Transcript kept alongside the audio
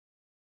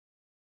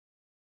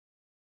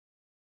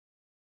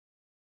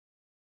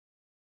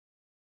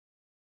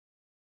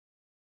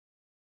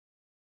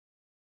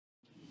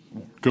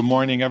Good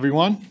morning,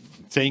 everyone.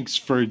 Thanks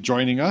for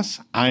joining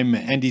us. I'm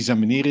Endy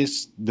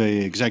Zemenides,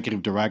 the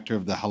Executive Director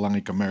of the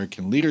Hellenic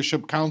American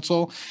Leadership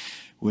Council,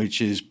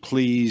 which is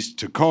pleased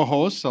to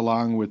co-host,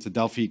 along with the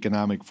Delphi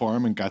Economic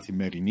Forum in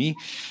Kathimerini,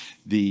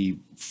 the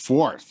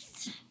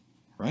fourth,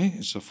 right?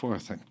 It's the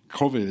fourth.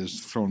 COVID has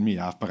thrown me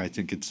off, but I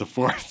think it's the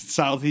fourth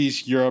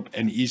Southeast Europe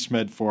and East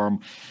Med Forum.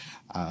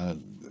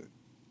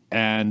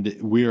 And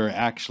we're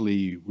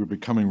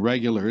becoming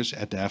regulars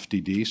at the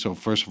FDD. So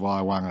first of all,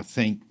 I want to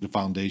thank the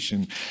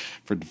Foundation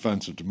for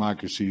Defense of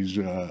Democracies,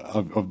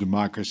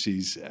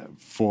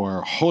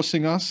 for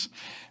hosting us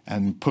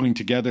and putting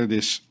together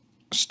this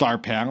star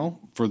panel.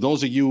 For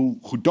those of you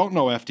who don't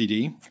know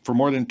FDD, for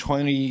more than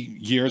 20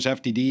 years,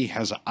 FDD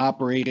has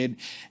operated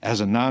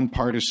as a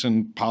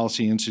nonpartisan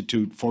policy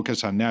institute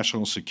focused on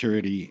national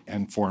security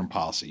and foreign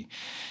policy.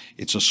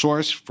 It's a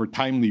source for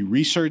timely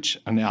research,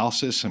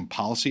 analysis, and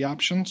policy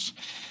options.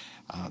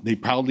 They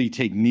proudly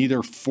take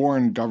neither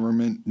foreign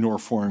government nor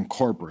foreign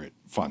corporate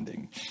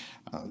funding.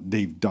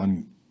 They've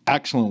done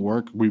excellent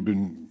work.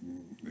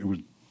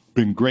 It's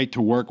been great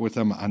to work with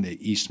them on the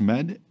East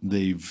Med.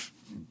 They've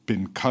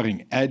been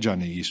cutting edge on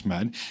the East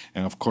Med.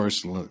 And of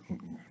course,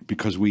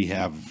 because we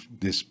have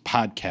this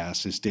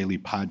podcast, this daily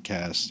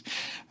podcast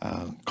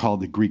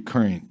called The Greek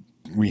Current,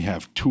 we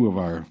have two of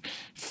our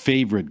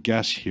favorite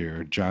guests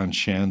here, John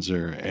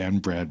Schanzer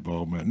and Brad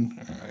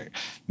Bowman.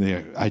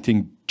 I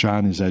think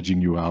John is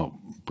edging you out,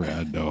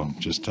 Brad, though, I'm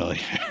just telling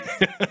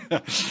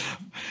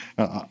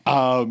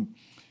you.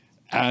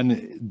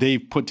 And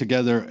they've put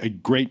together a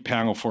great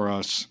panel for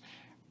us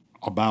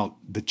about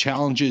the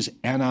challenges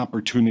and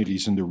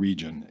opportunities in the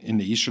region, in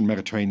the Eastern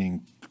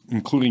Mediterranean,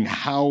 including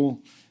how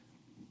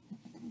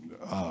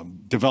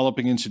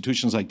developing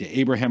institutions like the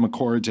Abraham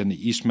Accords and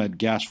the East Med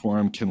Gas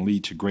Forum can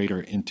lead to greater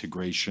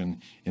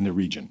integration in the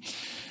region.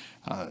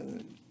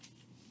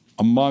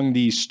 Among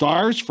these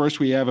stars, first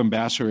we have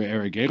Ambassador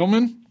Eric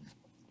Edelman.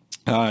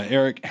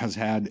 Eric has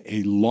had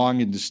a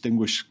long and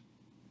distinguished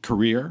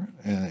career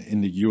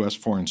in the U.S.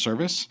 Foreign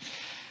Service.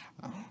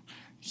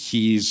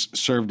 He's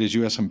served as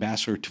U.S.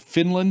 Ambassador to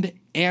Finland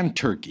and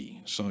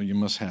Turkey, so you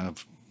must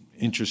have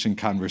interesting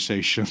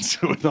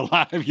conversations with a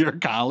lot of your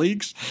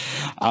colleagues,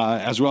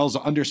 as well as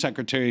the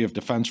Undersecretary of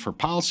Defense for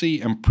Policy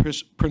and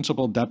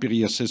Principal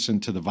Deputy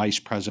Assistant to the Vice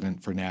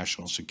President for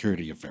National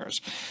Security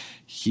Affairs.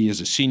 He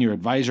is a Senior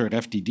Advisor at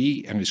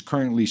FDD and is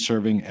currently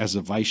serving as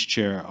the Vice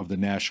Chair of the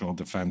National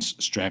Defense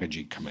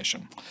Strategy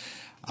Commission.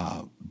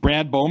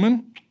 Brad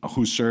Bowman,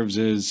 who serves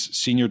as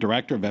Senior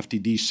Director of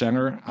FDD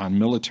Center on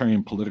Military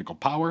and Political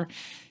Power.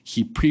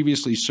 He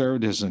previously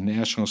served as a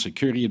National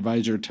Security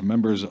Advisor to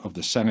members of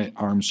the Senate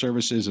Armed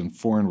Services and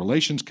Foreign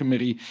Relations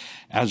Committee,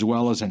 as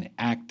well as an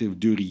active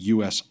duty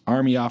U.S.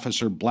 Army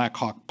officer, Black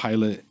Hawk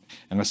pilot,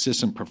 and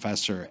assistant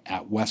professor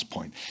at West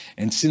Point.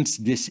 And since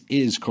this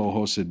is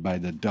co-hosted by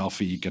the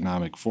Delphi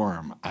Economic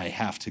Forum, I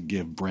have to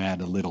give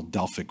Brad a little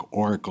Delphic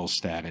Oracle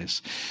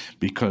status,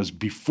 because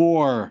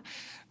before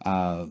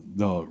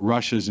the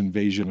Russia's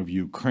invasion of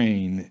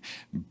Ukraine,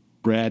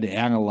 Brad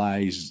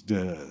analyzed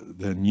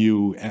the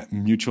new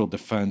mutual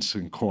defense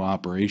and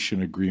cooperation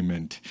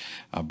agreement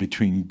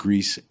between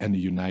Greece and the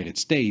United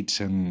States,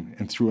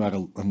 and threw out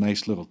a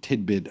nice little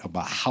tidbit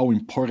about how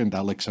important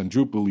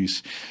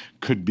Alexandroupolis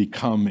could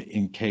become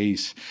in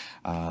case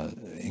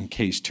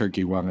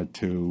Turkey wanted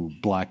to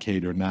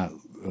blockade or not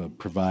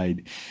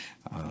provide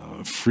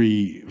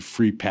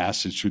free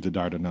passage through the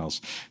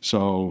Dardanelles.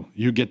 So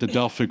you get the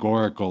Delphic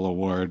Oracle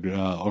Award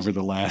over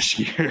the last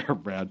year,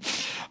 Brad.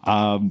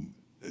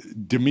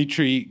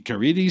 Dimitris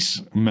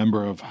Keridis,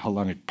 member of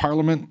Hellenic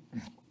Parliament,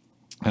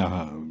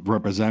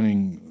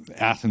 representing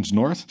Athens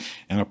North,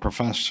 and a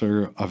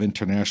professor of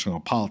international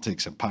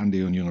politics at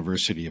Pantheon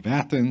University of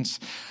Athens.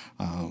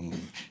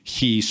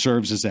 He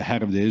serves as the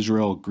head of the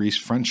Israel-Greece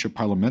Friendship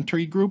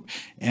Parliamentary Group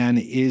and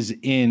is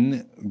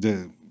in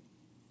the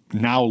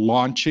now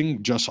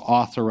launching, just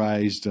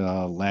authorized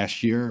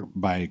last year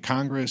by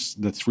Congress,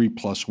 the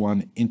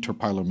 3+1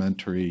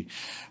 Interparliamentary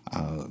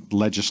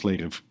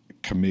Legislative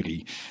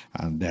Committee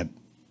that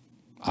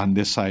on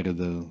this side of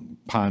the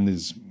pond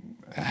is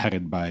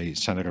headed by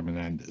Senator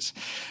Menendez.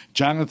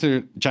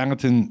 Jonathan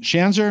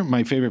Schanzer,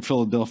 my favorite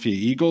Philadelphia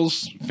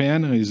Eagles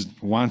fan,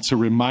 wants to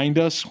remind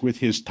us with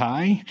his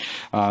tie.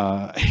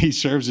 He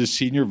serves as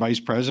Senior Vice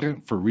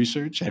President for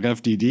Research at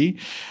FDD.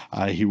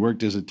 He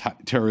worked as a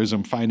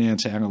terrorism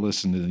finance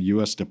analyst in the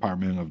U.S.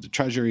 Department of the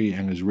Treasury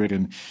and has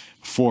written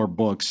 4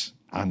 books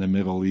on the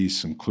Middle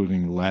East,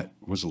 including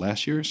was it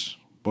last year's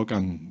book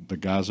on the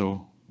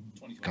Gaza?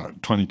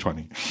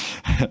 2020.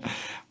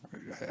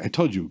 I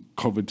told you,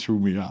 COVID threw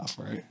me off,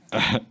 right?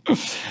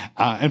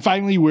 And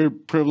finally, we're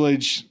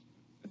privileged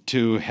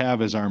to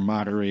have as our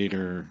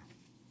moderator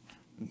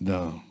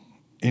the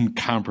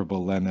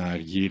incomparable Lena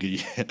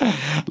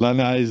Argiri.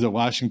 Lena is the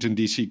Washington,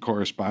 D.C.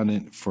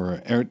 correspondent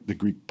for the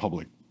Greek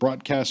public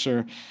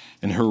broadcaster.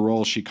 In her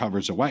role, she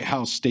covers the White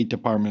House, State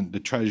Department, the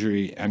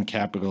Treasury, and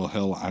Capitol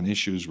Hill on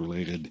issues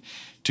related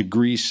to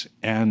Greece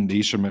and the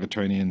Eastern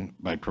Mediterranean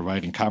by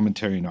providing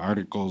commentary and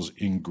articles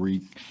in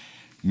Greek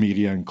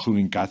media,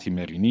 including Gati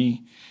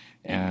Merini.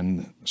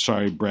 And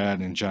sorry, Brad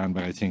and John,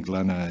 but I think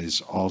Lena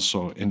is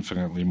also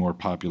infinitely more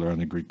popular on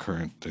the Greek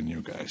current than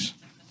you guys.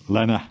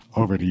 Lena,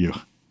 over to you.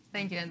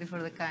 Thank you, Andy,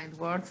 for the kind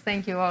words.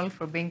 Thank you all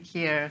for being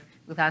here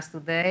with us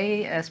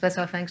today.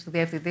 Special thanks to the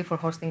FDD for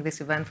hosting this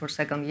event for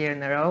second year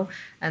in a row.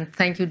 And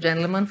thank you,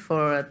 gentlemen,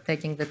 for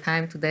taking the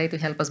time today to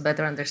help us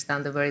better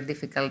understand the very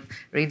difficult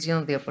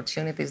region, the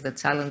opportunities, the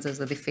challenges,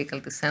 the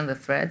difficulties, and the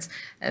threats.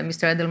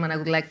 Mr. Edelman, I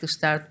would like to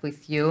start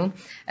with you.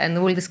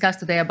 And we'll discuss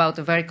today about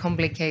a very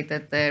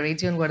complicated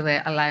region where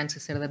the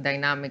alliances and the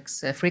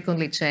dynamics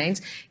frequently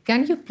change.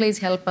 Can you please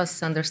help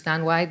us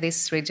understand why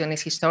this region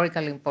is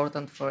historically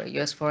important for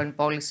U.S. foreign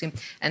policy?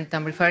 And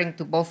I'm referring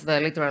to both the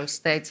littoral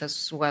states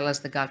as well as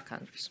the Gulf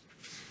countries.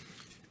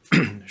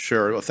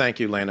 Sure. Well, thank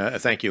you, Lena.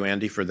 Thank you,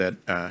 Andy, for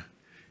that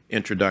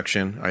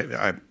introduction.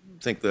 I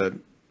think the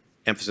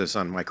emphasis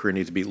on my career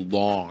needs to be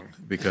long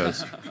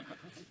because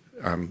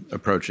I'm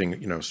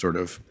approaching, sort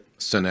of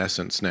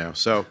senescence now.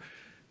 So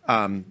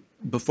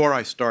before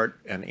I start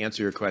and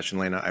answer your question,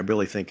 Lena, I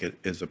really think it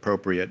is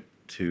appropriate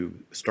to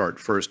start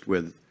first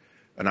with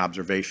an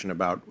observation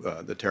about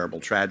the terrible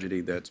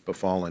tragedy that's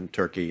befallen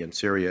Turkey and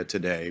Syria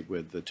today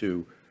with the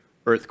two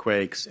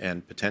earthquakes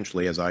and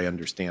potentially, as I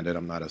understand it,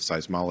 I'm not a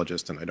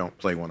seismologist and I don't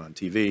play one on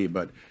TV,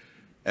 but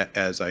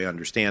as I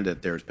understand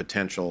it, there's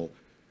potential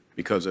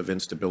because of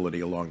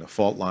instability along the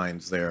fault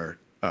lines there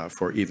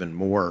for even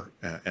more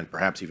and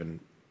perhaps even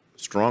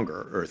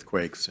stronger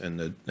earthquakes in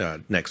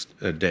the next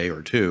day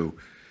or two.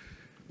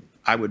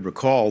 I would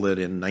recall that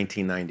in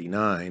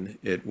 1999,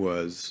 it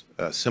was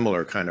a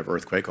similar kind of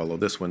earthquake, although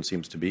this one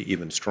seems to be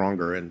even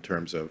stronger in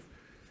terms of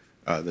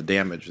the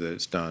damage that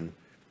it's done,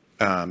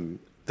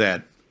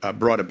 that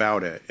brought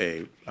about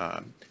a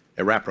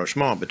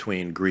rapprochement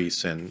between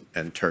Greece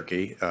and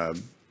Turkey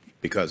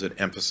because it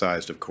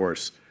emphasized, of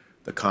course,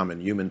 the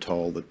common human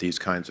toll that these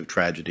kinds of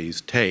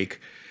tragedies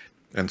take.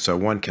 And so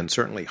one can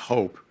certainly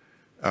hope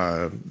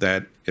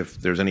that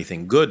if there's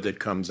anything good that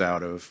comes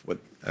out of what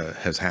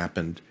has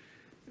happened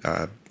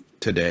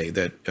today,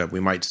 that we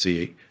might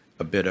see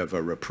a bit of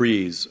a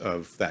reprise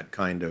of that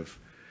kind of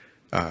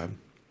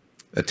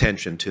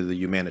attention to the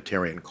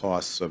humanitarian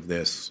costs of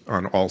this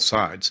on all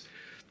sides.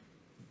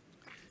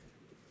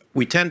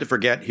 We tend to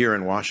forget here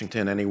in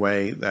Washington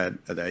anyway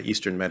that the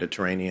Eastern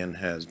Mediterranean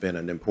has been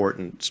an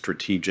important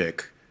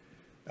strategic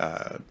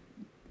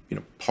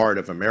part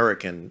of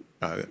American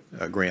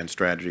grand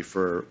strategy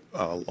for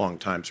a long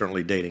time,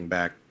 certainly dating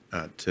back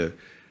to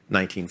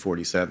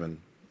 1947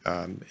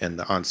 and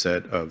the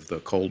onset of the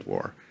Cold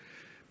War.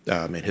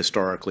 And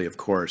historically, of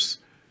course,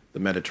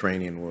 the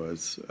Mediterranean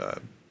was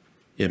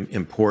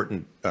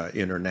important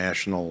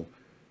international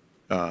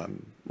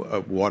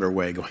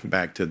waterway going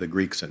back to the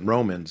Greeks and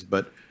Romans,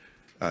 but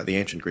the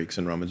ancient Greeks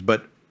and Romans.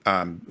 But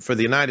for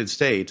the United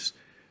States,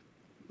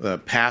 the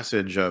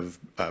passage of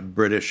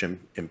British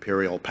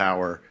imperial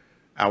power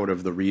out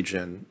of the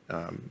region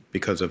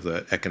because of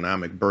the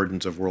economic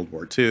burdens of World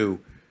War II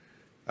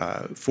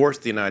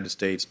forced the United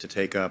States to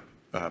take up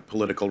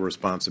political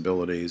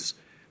responsibilities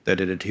that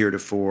it had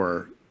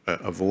heretofore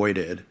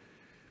avoided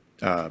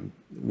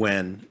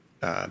when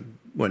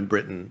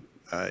Britain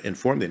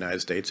informed the United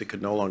States it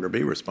could no longer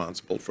be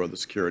responsible for the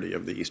security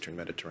of the Eastern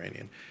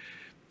Mediterranean.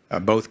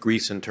 Both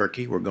Greece and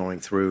Turkey were going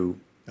through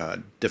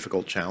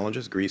difficult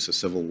challenges. Greece, a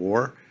civil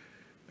war,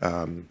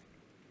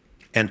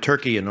 and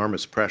Turkey,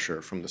 enormous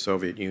pressure from the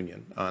Soviet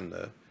Union on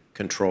the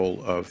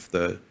control of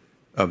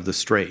the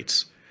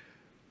straits.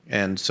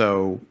 And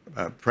so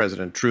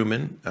President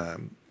Truman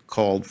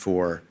called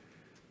for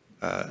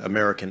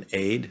American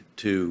aid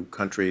to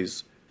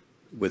countries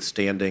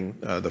withstanding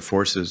the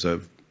forces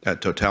of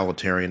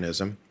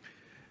totalitarianism,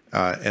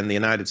 and the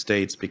United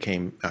States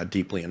became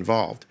deeply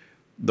involved.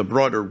 The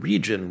broader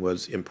region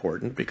was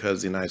important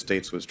because the United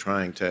States was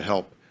trying to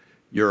help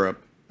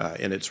Europe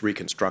in its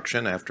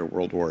reconstruction after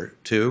World War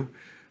II,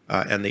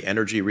 and the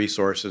energy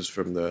resources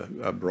from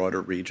the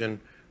broader region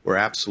were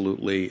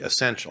absolutely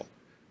essential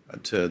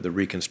to the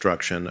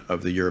reconstruction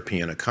of the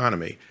European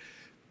economy.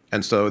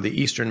 And so the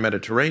Eastern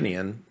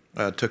Mediterranean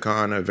took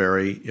on a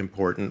very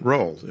important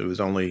role. It was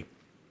only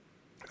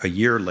a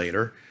year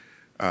later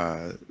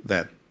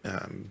that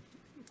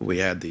we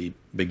had the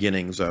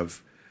beginnings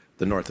of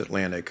the North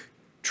Atlantic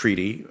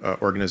Treaty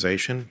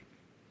Organization.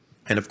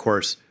 And of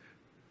course,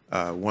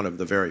 one of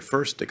the very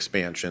first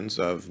expansions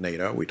of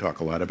NATO, we talk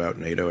a lot about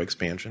NATO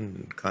expansion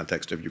in the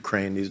context of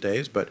Ukraine these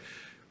days, but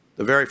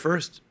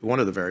one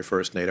of the very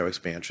first NATO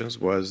expansions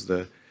was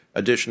the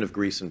addition of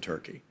Greece and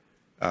Turkey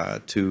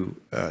to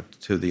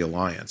the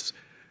alliance.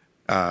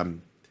 At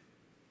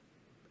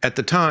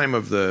the time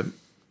of the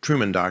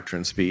Truman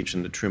Doctrine speech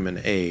and the Truman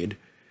Aid,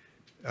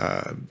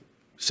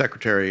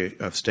 Secretary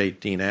of State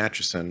Dean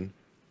Acheson,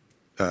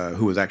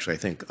 who was actually, I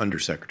think,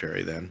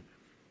 Undersecretary then,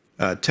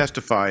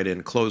 testified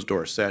in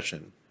closed-door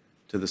session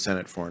to the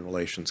Senate Foreign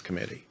Relations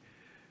Committee.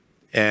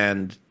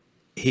 And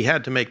he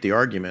had to make the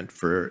argument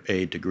for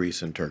aid to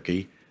Greece and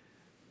Turkey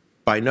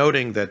by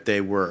noting that they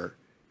were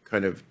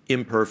kind of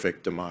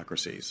imperfect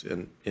democracies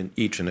in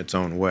each in its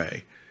own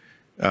way.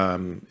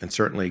 and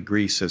certainly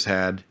Greece has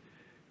had,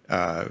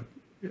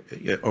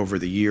 over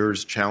the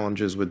years,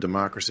 challenges with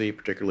democracy,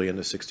 particularly in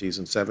the 60s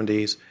and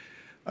 70s.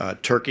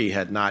 Turkey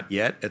had not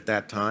yet, at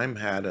that time,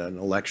 had an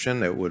election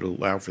that would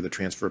allow for the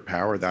transfer of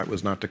power. That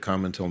was not to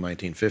come until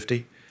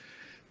 1950.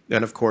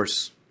 And of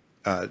course,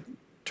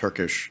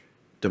 Turkish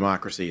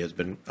democracy has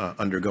been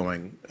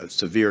undergoing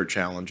severe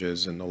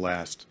challenges in the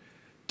last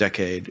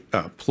decade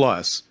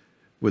plus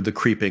with the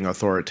creeping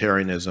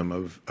authoritarianism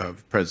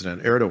of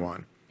President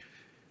Erdogan.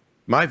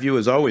 My view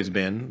has always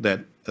been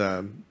that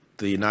the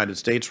United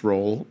States'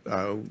 role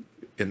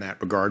in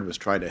that regard was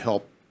try to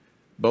help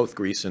both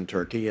Greece and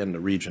Turkey and the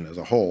region as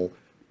a whole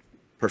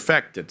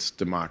perfect its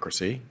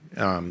democracy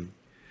and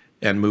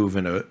move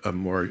in a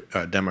more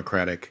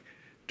democratic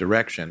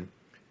direction.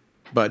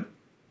 But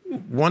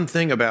one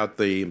thing about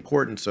the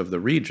importance of the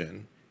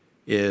region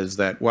is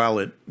that while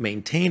it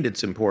maintained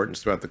its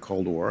importance throughout the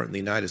Cold War, and the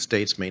United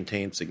States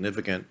maintained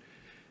significant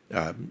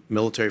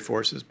military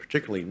forces,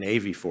 particularly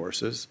Navy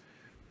forces,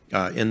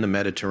 in the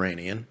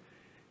Mediterranean,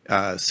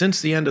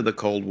 since the end of the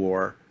Cold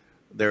War,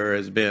 there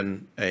has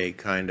been a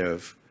kind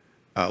of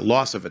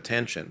loss of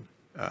attention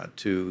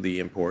to the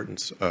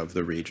importance of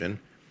the region.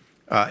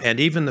 And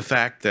even the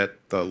fact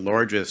that the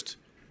largest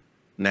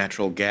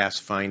natural gas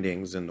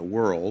findings in the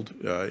world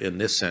in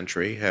this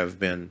century have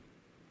been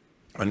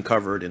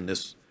uncovered in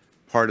this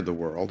part of the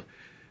world,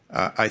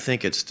 I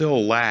think it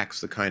still lacks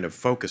the kind of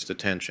focused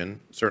attention,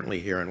 certainly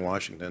here in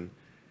Washington,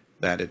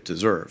 that it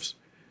deserves.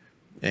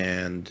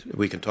 And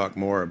we can talk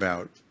more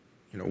about,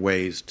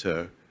 ways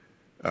to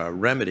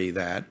remedy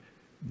that,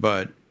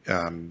 but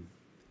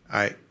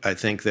I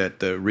think that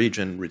the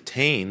region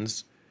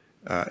retains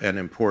an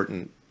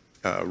important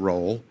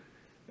role,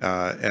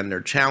 and there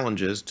are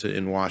challenges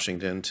in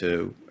Washington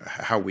to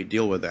how we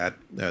deal with that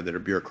that are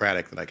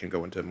bureaucratic that I can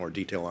go into more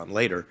detail on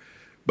later.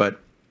 But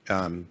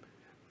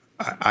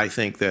I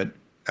think that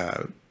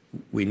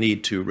we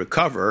need to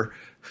recover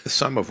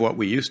some of what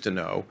we used to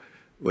know,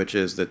 which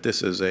is that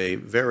this is a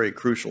very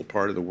crucial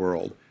part of the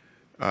world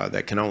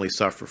that can only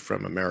suffer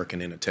from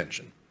American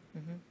inattention.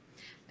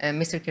 Mm-hmm.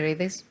 Mr.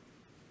 Keridis?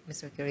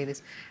 Mr.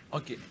 Keridis.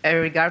 Okay.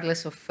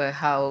 Regardless of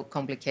how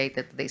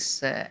complicated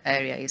this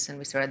area is,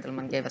 and Mr.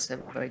 Edelman gave us a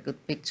very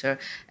good picture,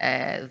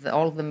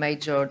 all the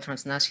major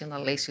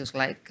transnational issues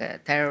like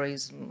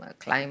terrorism,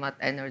 climate,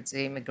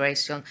 energy,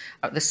 immigration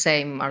are the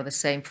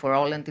same for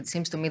all. And it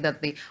seems to me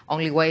that the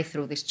only way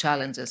through these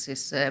challenges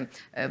is a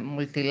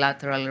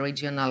multilateral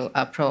regional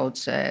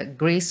approach.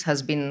 Greece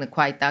has been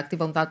quite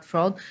active on that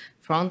front.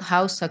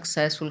 How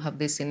successful have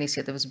these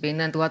initiatives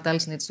been, and what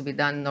else needs to be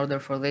done in order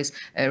for this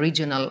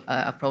regional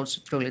approach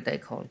to truly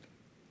take hold?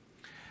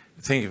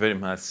 Thank you very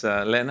much,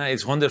 Lena.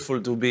 It's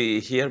wonderful to be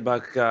here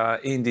back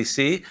in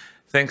DC,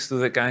 thanks to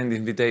the kind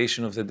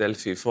invitation of the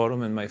Delphi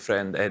Forum and my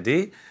friend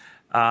Endy.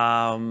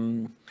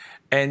 And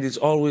it's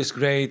always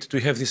great to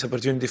have this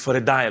opportunity for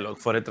a dialogue,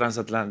 for a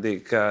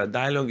transatlantic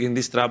dialogue in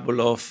this trouble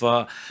of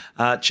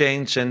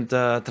change and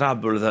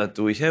trouble that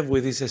we have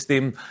with this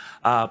esteemed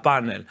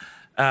panel.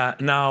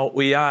 Now,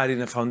 we are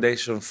in a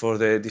foundation for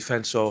the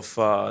defense of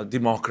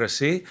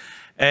democracy,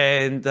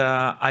 and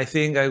I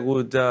think I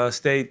would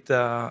state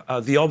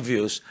the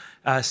obvious,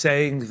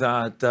 saying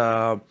that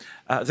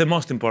the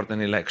most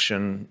important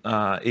election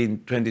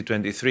in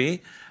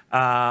 2023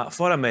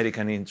 for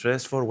American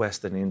interests, for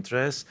Western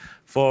interests,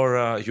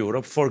 for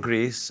Europe, for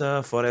Greece,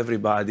 for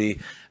everybody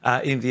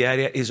in the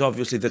area is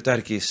obviously the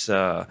Turkish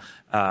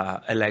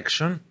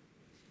election.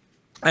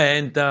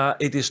 And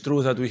it is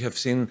true that we have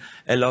seen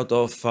a lot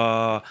of,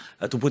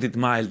 to put it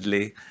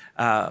mildly,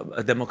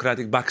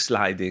 democratic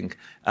backsliding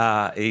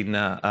in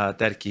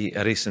Turkey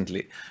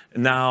recently.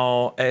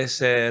 Now,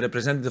 as a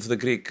representative of the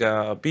Greek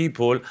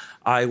people,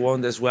 I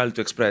want as well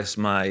to express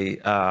my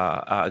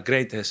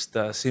greatest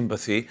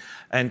sympathy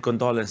and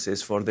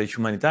condolences for the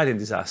humanitarian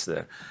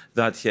disaster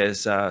that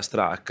has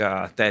struck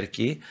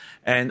Turkey.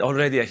 And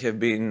already I have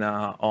been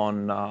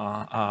on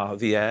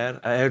the air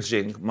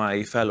urging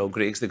my fellow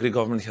Greeks. The Greek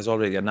government has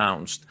already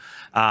announced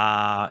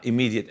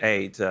immediate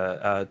aid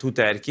to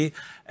Turkey,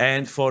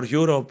 and for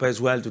Europe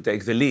as well to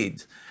take the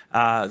lead.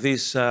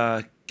 This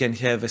can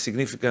have a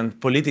significant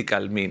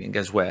political meaning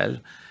as well,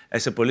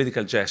 as a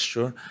political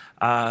gesture,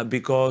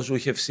 because we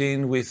have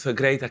seen with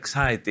great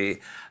anxiety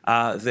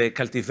the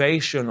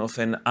cultivation of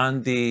an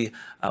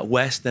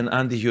anti-Western,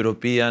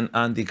 anti-European,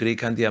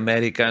 anti-Greek,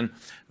 anti-American,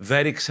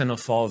 very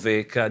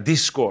xenophobic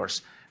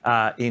discourse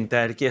in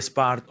Turkey as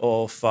part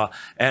of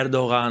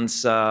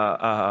Erdogan's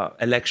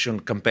election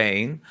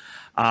campaign.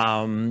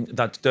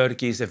 That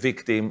Turkey is a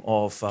victim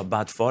of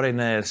bad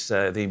foreigners,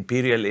 the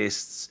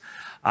imperialists,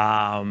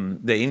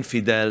 the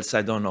infidels,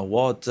 I don't know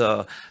what,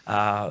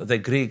 the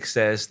Greeks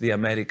as the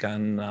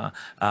American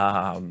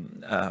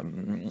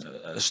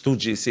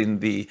stooges in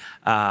the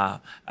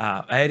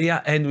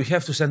area. And we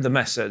have to send the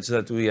message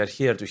that we are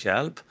here to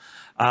help,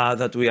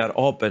 that we are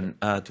open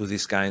to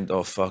this kind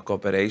of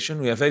cooperation.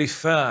 We are very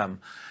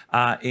firm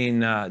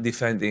in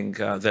defending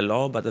the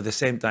law, but at the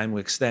same time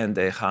we extend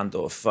a hand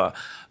of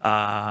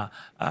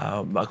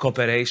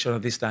cooperation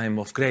at this time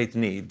of great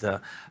need.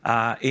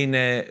 In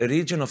a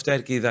region of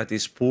Turkey that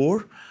is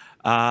poor,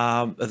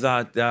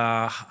 that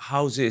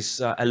houses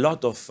a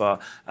lot of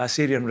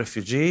Syrian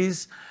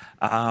refugees.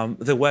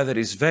 The weather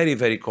is very,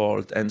 very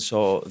cold, and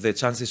so the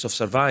chances of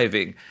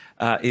surviving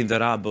in the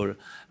rubble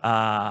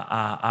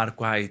are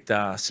quite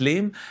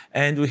slim.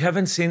 And we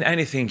haven't seen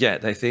anything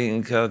yet. I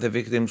think the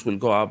victims will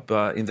go up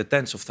in the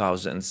tens of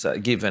thousands,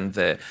 given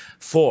the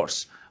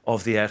force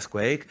of the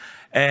earthquake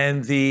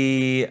and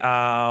the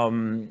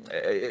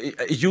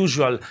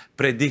usual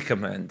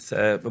predicament,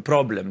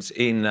 problems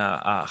in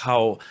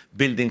how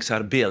buildings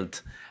are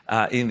built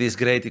in this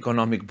great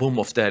economic boom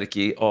of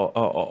Turkey.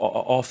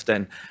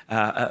 Often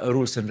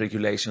rules and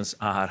regulations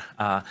are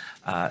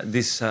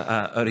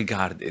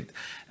disregarded.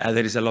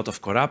 There is a lot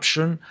of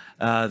corruption.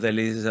 There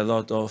is a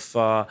lot of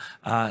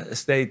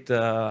state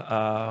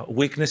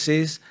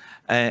weaknesses.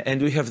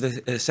 And we have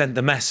sent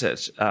the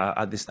message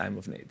at this time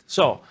of need.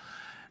 So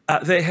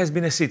there has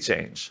been a sea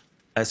change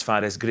as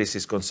far as Greece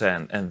is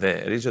concerned, and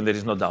the region, there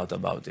is no doubt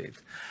about it.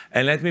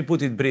 And let me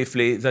put it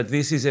briefly that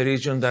this is a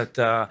region that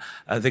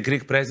the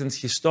Greek presence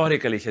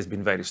historically has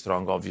been very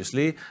strong,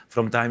 obviously,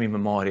 from time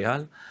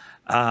immemorial,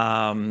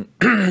 and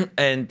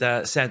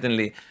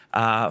certainly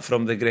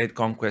from the great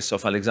conquests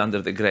of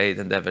Alexander the Great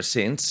and ever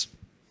since.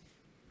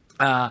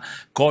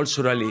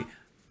 Culturally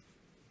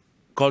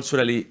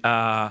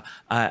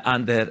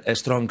under a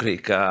strong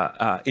Greek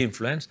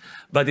influence.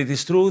 But it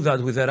is true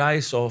that with the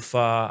rise of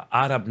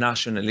Arab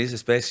nationalism,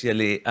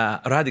 especially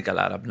radical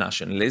Arab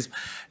nationalism,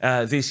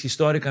 these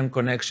historical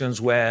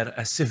connections were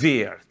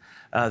severed.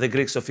 The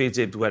Greeks of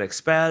Egypt were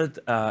expelled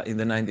in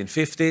the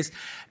 1950s,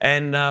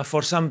 and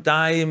for some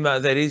time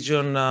the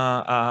region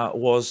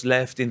was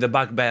left in the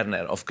back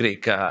burner of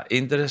Greek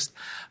interest,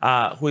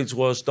 which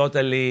was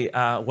totally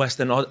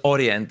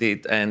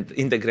Western-oriented and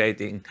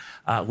integrating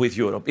with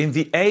Europe. In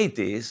the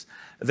 80s,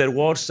 there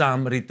was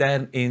some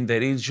return in the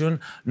region,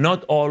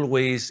 not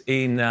always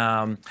in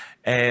a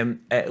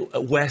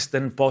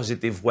Western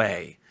positive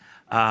way.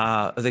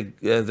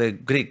 The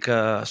Greek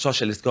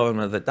socialist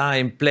government at the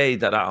time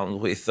played around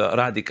with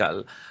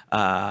radical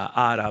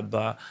Arab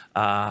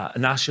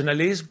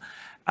nationalism.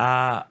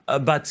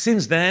 But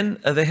since then,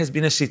 there has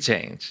been a sea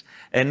change.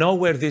 And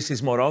nowhere this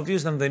is more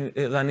obvious than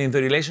in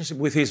the relationship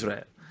with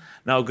Israel.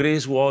 Now,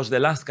 Greece was the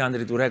last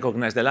country to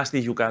recognize, the last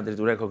EU country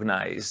to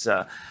recognize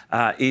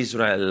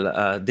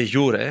Israel de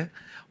jure,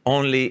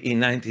 only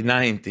in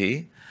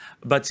 1990.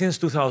 But since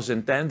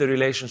 2010, the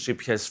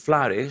relationship has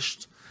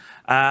flourished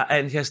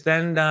and has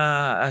turned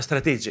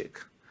strategic.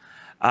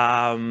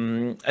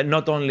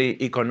 Not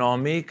only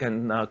economic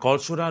and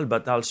cultural,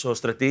 but also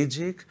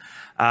strategic.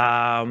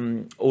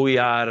 We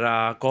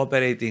are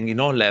cooperating in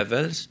all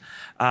levels,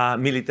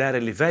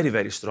 militarily very,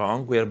 very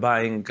strong. We are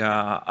buying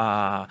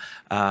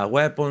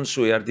weapons.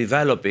 We are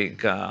developing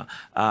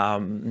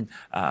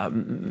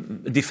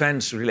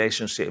defense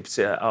relationships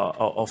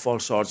of all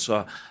sorts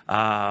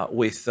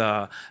with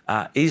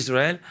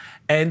Israel.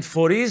 And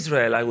for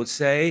Israel, I would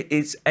say,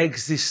 it's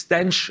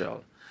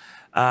existential,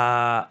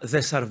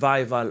 the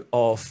survival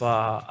of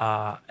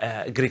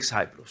Greek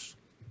Cyprus.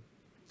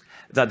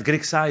 That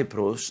Greek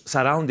Cyprus,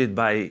 surrounded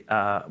by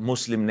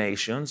Muslim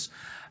nations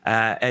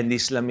and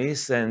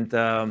Islamists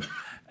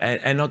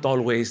and not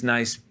always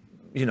nice,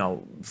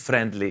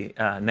 friendly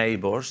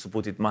neighbors, to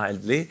put it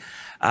mildly,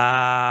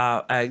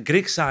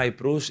 Greek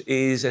Cyprus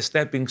is a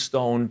stepping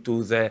stone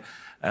to the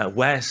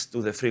West,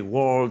 to the free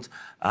world,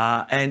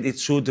 and it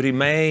should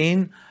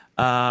remain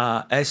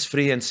as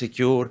free and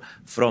secure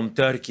from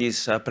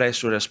Turkey's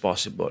pressure as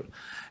possible.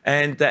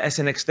 And as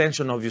an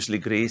extension, obviously,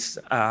 Greece,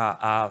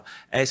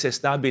 as a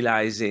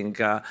stabilizing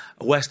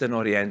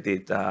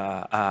Western-oriented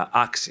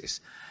axis.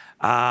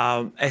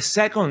 A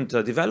second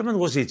development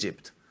was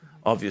Egypt,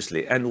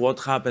 obviously, and what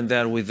happened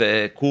there with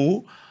the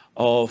coup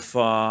of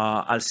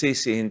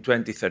al-Sisi in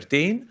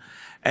 2013,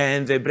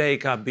 and the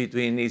breakup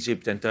between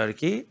Egypt and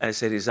Turkey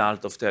as a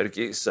result of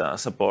Turkey's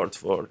support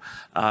for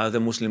the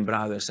Muslim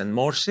Brothers and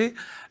Morsi.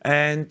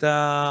 And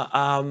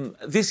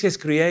this has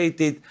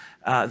created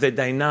the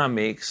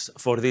dynamics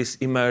for this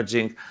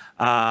emerging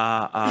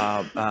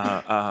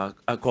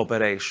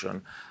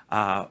cooperation,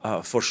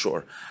 for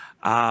sure.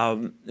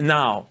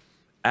 Now,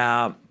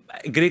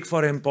 Greek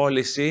foreign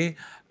policy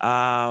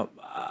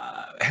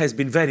has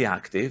been very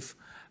active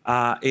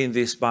in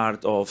this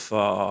part of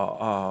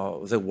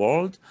the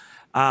world.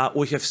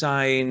 We have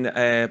signed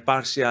a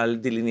partial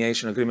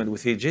delineation agreement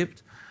with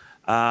Egypt,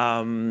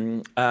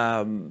 and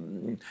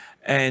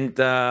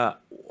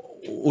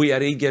we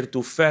are eager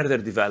to further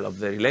develop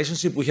the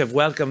relationship. We have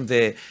welcomed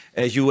the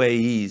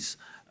UAE's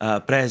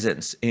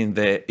presence in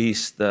the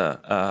East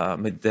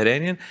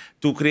Mediterranean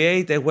to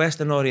create a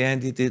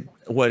Western-oriented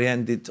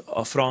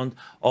front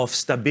of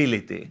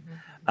stability,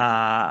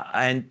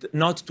 and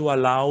not to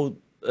allow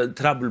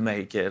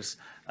troublemakers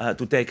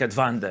to take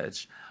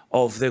advantage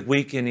of the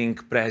weakening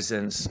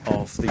presence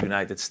of the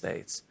United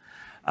States.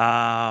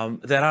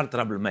 There are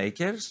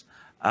troublemakers.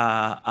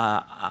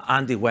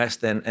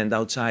 anti-West and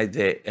outside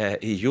the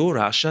EU,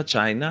 Russia,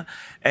 China,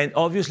 and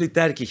obviously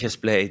Turkey has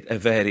played a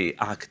very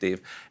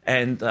active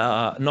and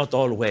not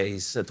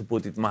always, to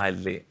put it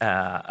mildly,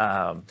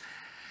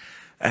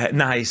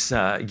 nice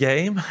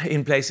game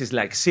in places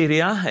like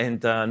Syria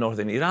and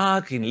northern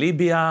Iraq, in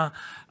Libya,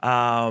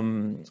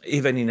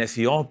 even in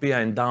Ethiopia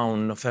and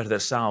down further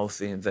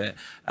south in the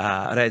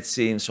Red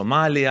Sea in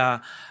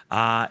Somalia,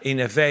 in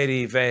a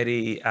very,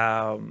 very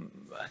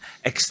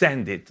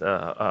extended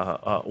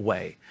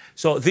way.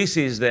 So this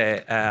is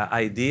the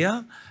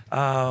idea,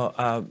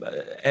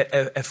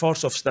 a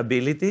force of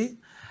stability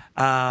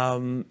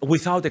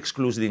without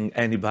excluding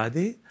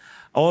anybody,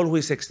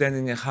 always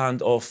extending a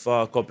hand of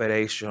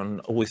cooperation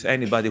with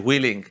anybody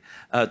willing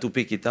to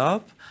pick it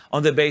up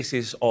on the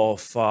basis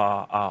of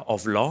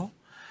law.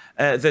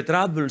 The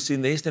troubles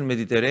in the Eastern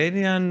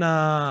Mediterranean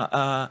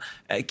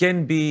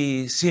can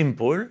be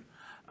simple,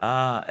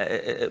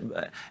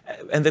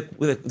 and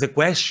the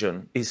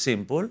question is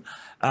simple.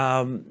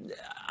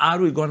 Are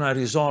we going to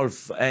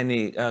resolve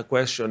any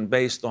question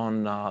based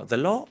on the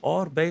law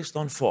or based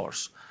on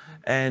force?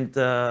 And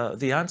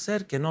the answer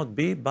cannot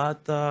be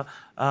but the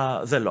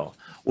law.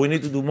 We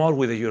need to do more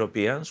with the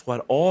Europeans, who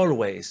are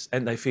always,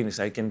 and I finish,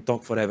 I can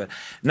talk forever.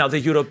 Now, the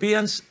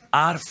Europeans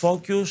are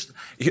focused.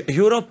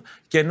 Europe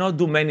cannot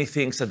do many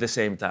things at the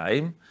same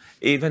time,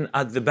 even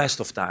at the best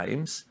of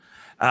times.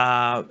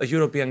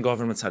 European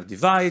governments are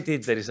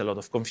divided, there is a lot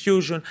of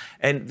confusion,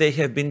 and they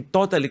have been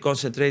totally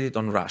concentrated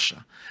on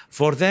Russia.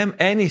 For them,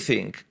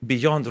 anything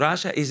beyond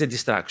Russia is a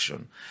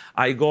distraction.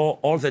 I go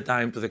all the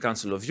time to the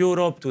Council of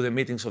Europe, to the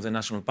meetings of the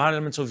national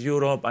parliaments of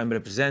Europe. I'm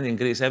representing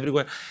Greece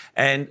everywhere.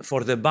 And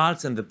for the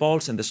Balts and the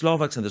Poles and the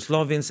Slovaks and the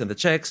Slovenes and the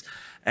Czechs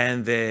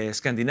and the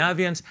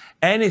Scandinavians,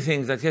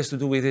 anything that has to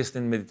do with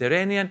Eastern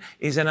Mediterranean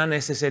is an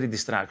unnecessary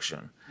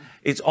distraction.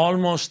 It's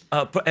almost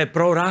a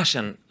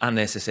pro-Russian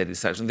unnecessary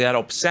distraction. They are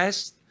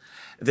obsessed.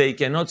 They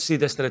cannot see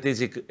the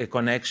strategic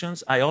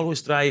connections. I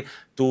always try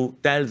to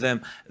tell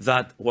them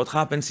that what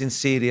happens in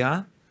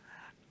Syria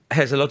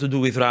has a lot to do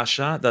with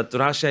Russia, that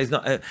Russia is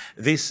not...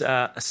 these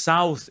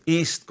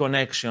southeast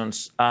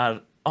connections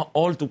are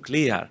all too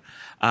clear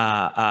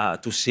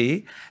to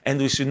see, and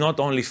we should not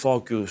only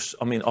focus...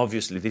 I mean,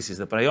 obviously, this is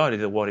the priority,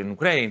 the war in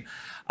Ukraine,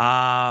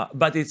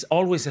 but it's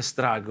always a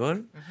struggle.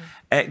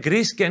 Mm-hmm.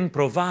 Greece can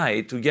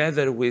provide,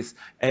 together with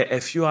a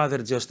few other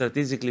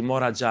geostrategically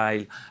more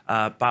agile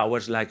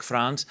powers like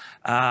France,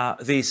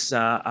 this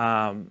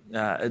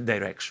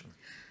direction.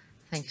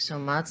 Thank you so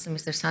much,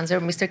 Mr. Schanzer.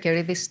 Mr.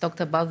 Keridis talked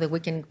about the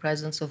weakening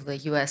presence of the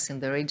U.S. in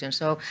the region.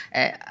 So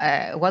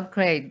what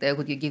grade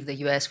would you give the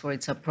U.S. for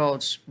its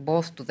approach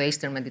both to the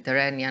Eastern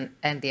Mediterranean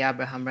and the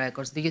Abraham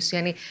Accords? Do you see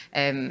any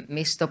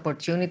missed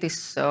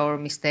opportunities or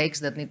mistakes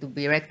that need to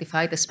be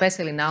rectified,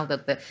 especially now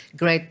that the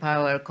great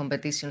power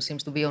competition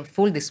seems to be on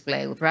full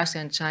display, with Russia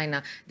and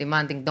China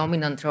demanding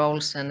dominant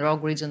roles and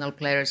rogue regional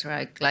players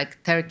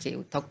like Turkey,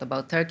 we talked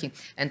about Turkey,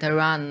 and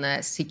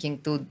Iran seeking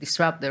to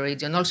disrupt the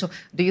region? Also,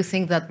 do you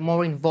think that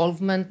more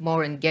involvement,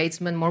 more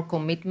engagement, more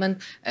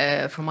commitment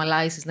from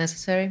allies is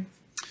necessary?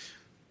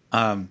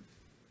 Well,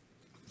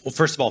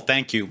 first of all,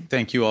 thank you.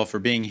 Thank you all for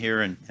being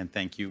here, and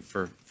thank you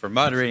for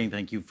moderating.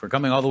 Thank you for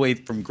coming all the way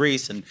from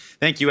Greece, and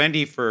thank you,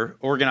 Endy, for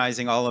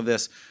organizing all of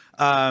this.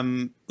 Let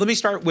me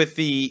start with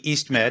the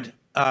East Med.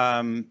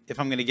 If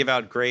I'm going to give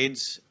out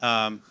grades,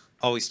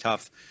 always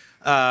tough.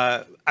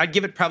 I'd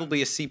give it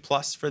probably a C+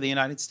 for the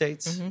United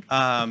States.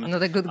 Mm-hmm.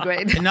 Not a good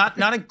grade.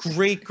 Not a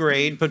great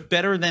grade, but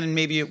better than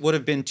maybe it would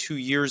have been 2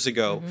 years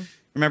ago. Mm-hmm.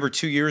 Remember,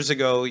 2 years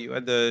ago, you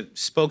had the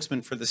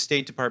spokesman for the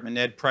State Department,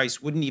 Ned Price,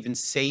 wouldn't even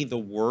say the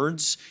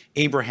words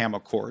Abraham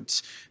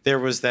Accords. There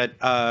was that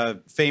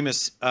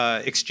famous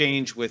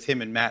exchange with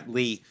him and Matt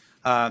Lee,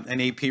 an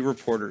AP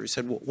reporter, who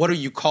said, well, what do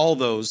you call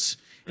those?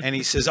 And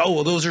he says, oh,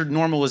 well, those are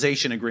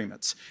normalization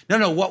agreements.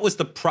 No, what was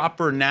the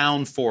proper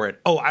noun for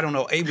it? Oh, I don't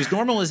know. It was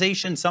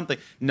normalization something.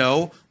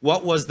 No,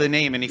 what was the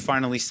name? And he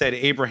finally said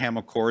Abraham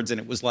Accords, and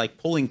it was like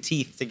pulling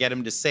teeth to get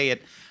him to say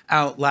it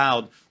out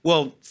loud.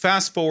 Well,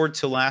 fast forward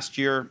to last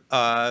year,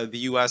 the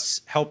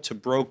U.S. helped to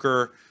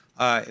broker,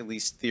 at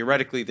least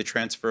theoretically, the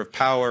transfer of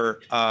power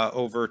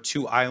over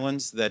 2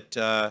 islands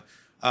that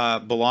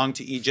belong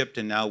to Egypt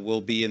and now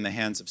will be in the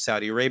hands of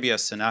Saudi Arabia,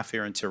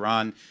 Sanafir and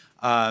Tehran.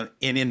 And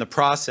in the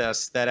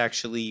process, that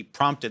actually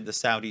prompted the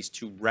Saudis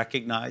to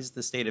recognize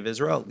the State of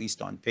Israel, at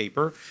least on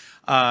paper.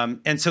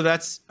 And so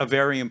that's a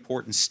very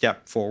important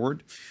step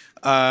forward.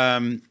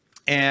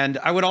 And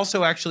I would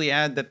also actually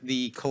add that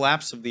the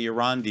collapse of the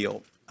Iran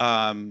deal,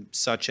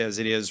 such as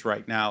it is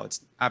right now,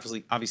 it's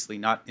obviously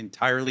not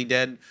entirely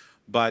dead,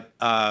 but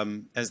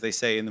as they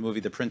say in the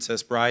movie The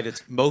Princess Bride,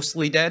 it's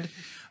mostly dead.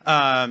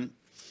 And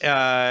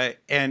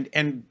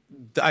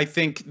I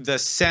think the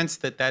sense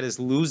that that is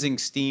losing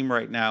steam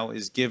right now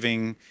is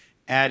giving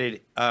added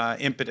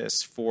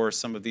impetus for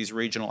some of these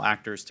regional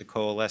actors to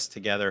coalesce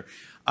together.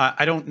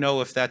 I don't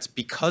know if that's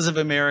because of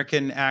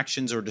American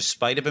actions or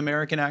despite of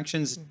American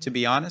actions, to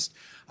be honest,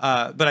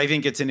 but I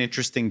think it's an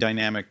interesting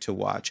dynamic to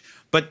watch.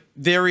 But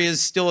there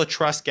is still a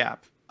trust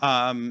gap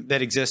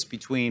that exists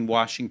between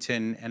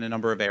Washington and a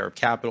number of Arab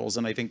capitals.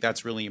 And I think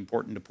that's really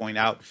important to point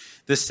out.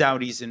 The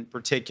Saudis in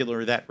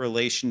particular, that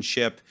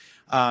relationship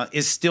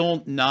is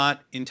still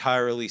not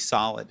entirely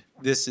solid.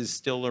 This is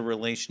still a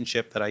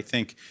relationship that I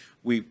think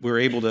we're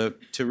able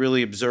to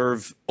really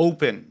observe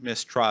open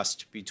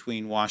mistrust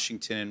between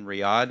Washington and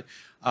Riyadh.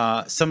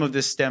 Some of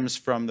this stems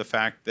from the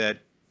fact that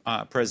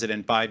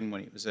President Biden,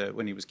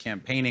 when he was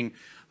campaigning,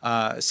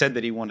 said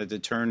that he wanted to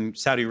turn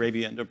Saudi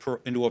Arabia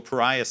into a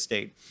pariah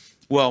state.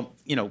 Well,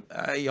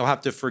 you'll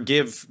have to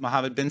forgive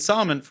Mohammed bin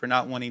Salman for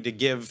not wanting to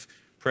give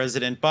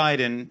President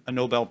Biden a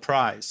Nobel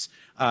Prize.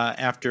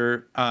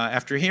 After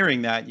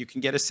hearing that, you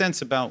can get a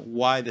sense about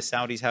why the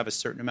Saudis have a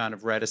certain amount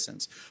of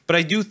reticence. But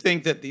I do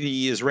think that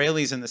the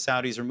Israelis and the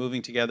Saudis are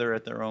moving together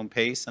at their own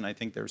pace, and I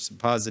think there's some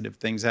positive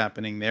things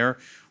happening there,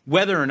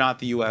 whether or not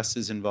the U.S.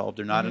 is involved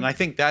or not. And I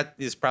think that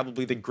is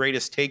probably the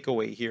greatest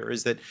takeaway here,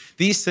 is that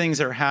these things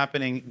are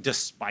happening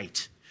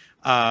despite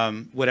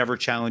whatever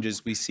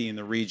challenges we see in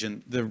the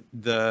region.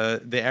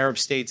 The Arab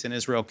states and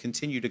Israel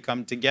continue to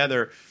come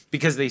together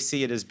because they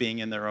see it as being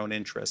in their own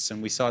interests.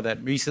 And we saw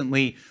that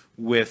recently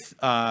with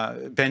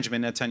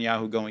Benjamin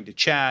Netanyahu going to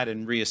Chad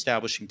and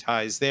reestablishing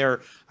ties there.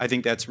 I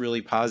think that's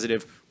really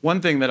positive. One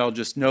thing that I'll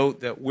just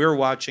note that we're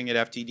watching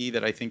at FDD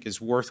that I think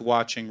is worth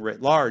watching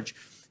writ large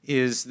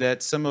is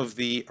that some of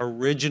the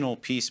original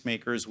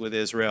peacemakers with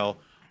Israel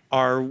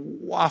are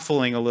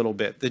waffling a little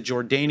bit. The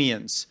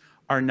Jordanians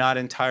are not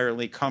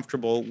entirely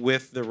comfortable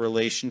with the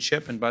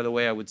relationship. And by the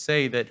way, I would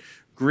say that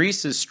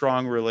Greece's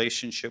strong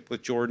relationship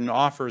with Jordan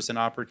offers an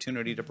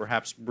opportunity to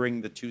perhaps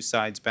bring the two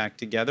sides back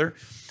together.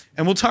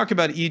 And we'll talk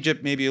about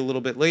Egypt maybe a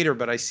little bit later,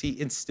 but I see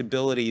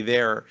instability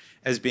there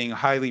as being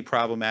highly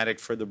problematic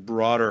for the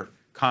broader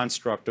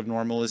construct of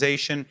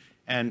normalization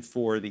and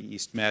for the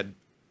East Med.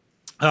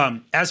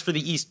 As for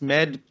the East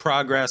Med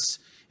progress,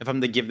 if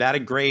I'm to give that a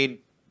grade,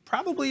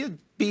 probably a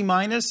B-,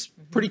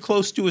 pretty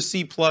close to a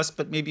C+,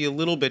 but maybe a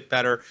little bit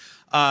better.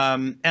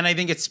 And I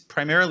think it's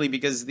primarily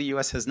because the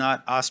U.S. has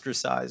not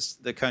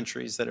ostracized the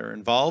countries that are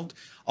involved,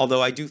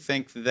 although I do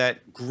think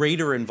that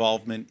greater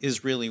involvement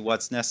is really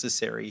what's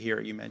necessary here.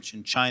 You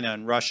mentioned China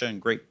and Russia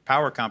and great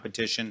power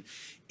competition.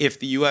 If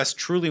the U.S.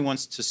 truly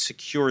wants to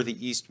secure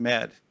the East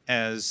Med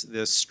as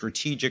this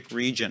strategic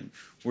region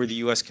where the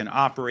U.S. can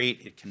operate,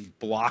 it can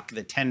block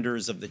the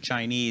tenders of the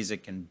Chinese,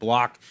 it can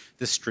block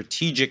the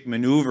strategic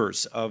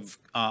maneuvers of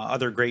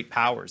other great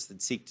powers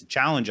that seek to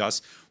challenge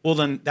us, well,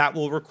 then that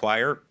will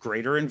require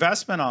greater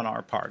investment on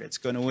our part. It's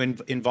going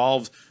to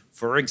involve,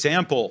 for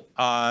example,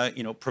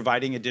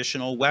 providing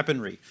additional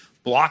weaponry,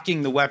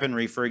 blocking the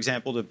weaponry, for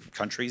example, to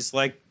countries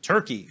like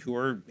Turkey, who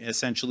are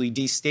essentially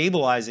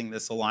destabilizing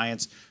this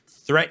alliance,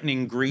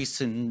 threatening Greece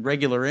in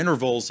regular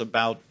intervals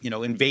about,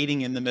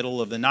 invading in the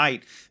middle of the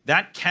night.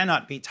 That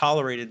cannot be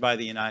tolerated by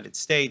the United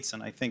States,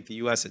 and I think the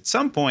U.S. at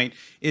some point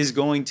is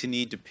going to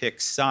need to pick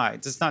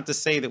sides. It's not to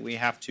say that we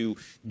have to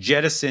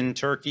jettison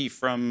Turkey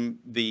from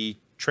the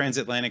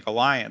transatlantic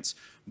alliance,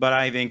 but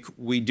I think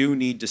we do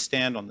need to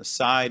stand on the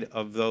side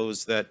of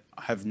those that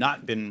have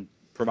not been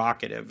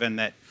provocative and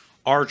that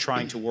are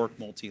trying to work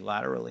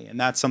multilaterally, and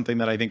that's something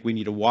that I think we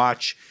need to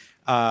watch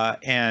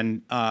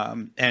and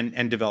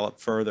develop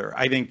further.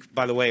 I think,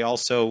 by the way,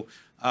 also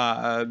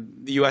the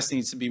U.S.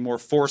 needs to be more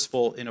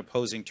forceful in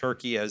opposing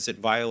Turkey as it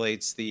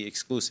violates the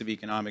exclusive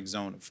economic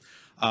zone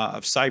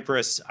of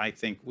Cyprus. I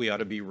think we ought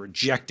to be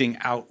rejecting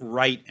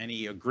outright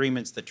any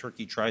agreements that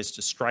Turkey tries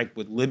to strike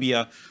with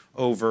Libya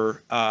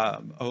over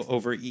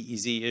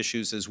EEZ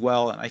issues as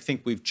well. And I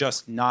think we've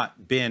just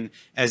not been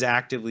as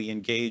actively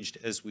engaged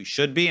as we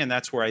should be. And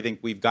that's where I think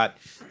we've got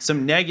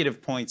some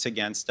negative points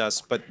against us.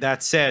 But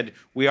that said,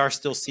 we are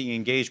still seeing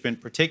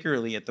engagement,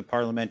 particularly at the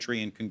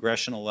parliamentary and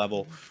congressional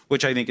level,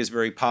 which I think is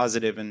very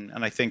positive and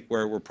I think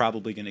where we're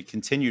probably going to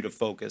continue to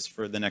focus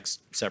for the next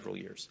several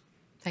years.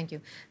 Thank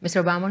you.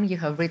 Mr. Bowman, you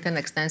have written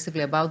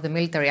extensively about the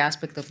military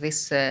aspect of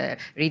this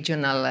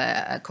regional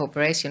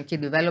cooperation, key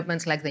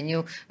developments like the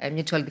new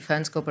Mutual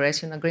Defense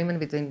Cooperation Agreement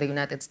between the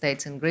United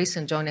States and Greece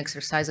and joint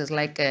exercises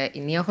like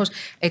INIOHOS.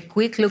 A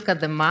quick look at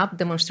the map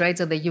demonstrates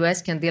that the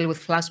U.S. can deal with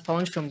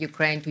flashpoints from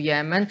Ukraine to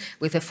Yemen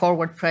with a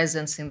forward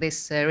presence in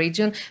this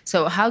region.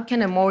 So how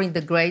can a more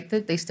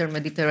integrated Eastern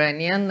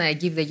Mediterranean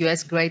give the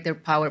U.S. greater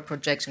power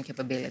projection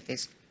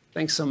capabilities?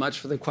 Thanks so much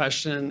for the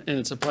question, and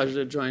it's a pleasure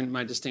to join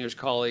my distinguished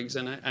colleagues,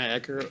 and I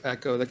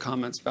echo the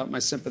comments about my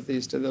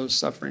sympathies to those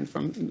suffering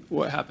from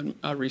what happened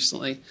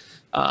recently.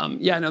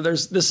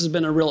 This has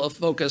been a real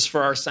focus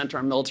for our center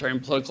on military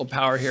and political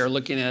power here,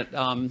 looking at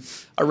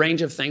a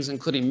range of things,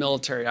 including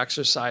military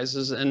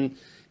exercises, and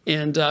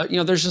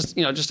there's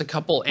just a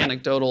couple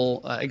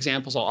anecdotal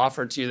examples I'll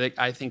offer to you that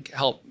I think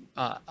help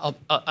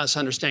us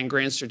understand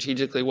grand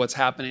strategically what's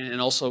happening, and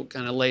also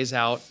kind of lays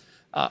out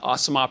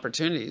some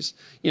opportunities.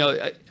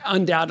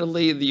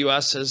 Undoubtedly, the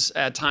U.S. has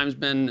at times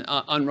been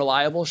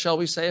unreliable, shall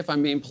we say, if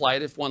I'm being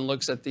polite, if one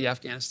looks at the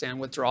Afghanistan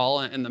withdrawal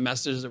and the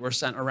messages that were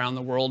sent around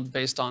the world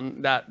based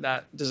on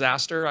that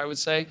disaster, I would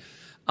say.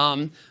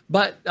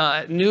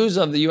 But news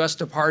of the U.S.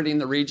 departing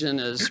the region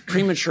is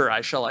premature,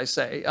 shall I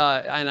say.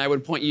 And I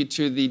would point you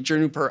to the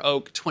Juniper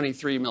Oak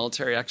 23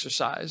 military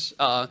exercise.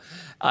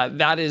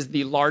 That is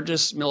the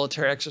largest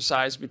military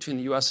exercise between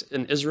the U.S.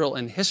 and Israel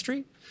in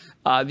history.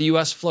 The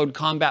U.S. flowed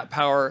combat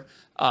power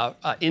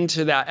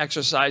into that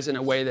exercise in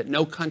a way that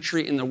no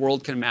country in the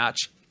world can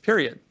match,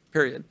 period.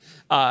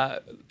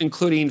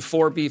 Including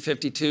 4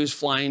 B-52s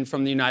flying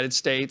from the United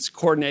States,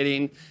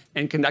 coordinating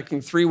and conducting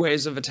 3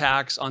 waves of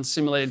attacks on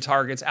simulated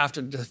targets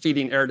after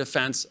defeating air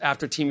defense,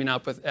 after teaming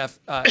up with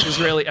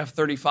Israeli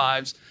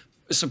F-35s,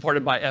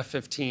 supported by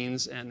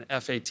F-15s and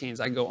F-18s.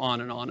 I go on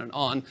and on and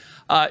on.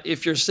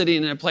 If you're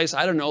sitting in a place,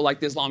 I don't know,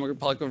 like the Islamic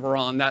Republic of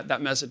Iran,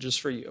 that message is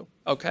for you,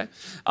 okay?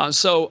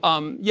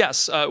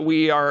 Yes,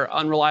 we are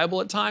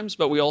unreliable at times,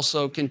 but we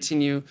also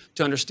continue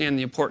to understand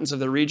the importance of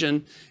the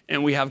region,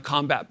 and we have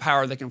combat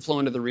power that can flow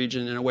into the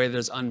region in a way that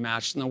is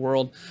unmatched in the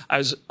world. I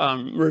was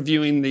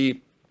reviewing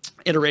the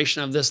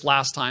iteration of this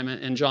last time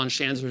in John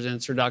Schanzer's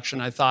introduction.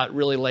 I thought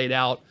really laid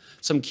out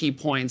some key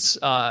points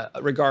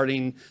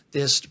regarding the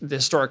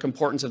historic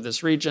importance of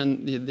this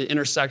region, the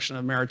intersection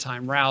of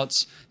maritime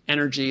routes,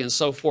 energy, and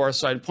so forth.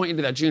 So I'd point you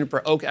to that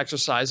Juniper Oak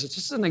exercise. It's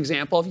just an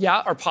example of,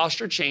 yeah, our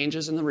posture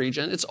changes in the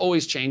region. It's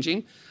always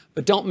changing.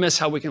 But don't miss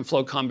how we can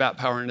flow combat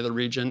power into the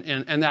region.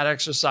 And that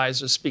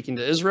exercise is speaking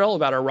to Israel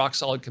about our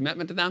rock-solid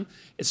commitment to them.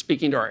 It's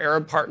speaking to our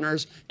Arab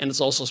partners, and it's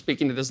also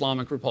speaking to the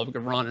Islamic Republic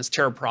of Iran as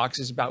terror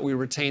proxies about we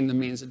retain the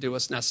means to do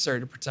what's necessary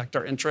to protect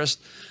our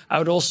interests. I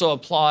would also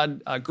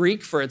applaud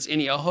Greek for its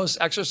Eniohos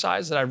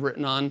exercise that I've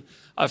written on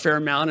a fair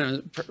amount,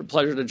 and a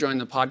pleasure to join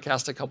the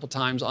podcast a couple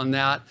times on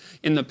that.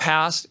 In the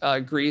past,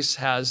 Greece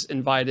has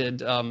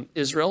invited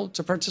Israel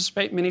to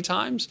participate many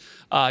times.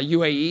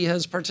 UAE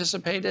has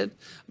participated.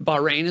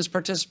 Bahrain has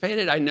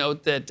participated. I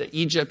note that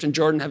Egypt and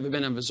Jordan have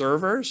been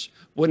observers.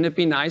 Wouldn't it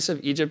be nice if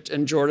Egypt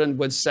and Jordan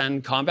would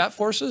send combat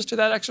forces to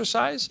that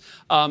exercise?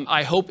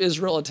 I hope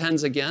Israel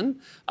attends again.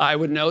 I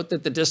would note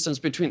that the distance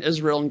between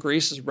Israel and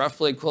Greece is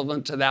roughly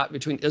equivalent to that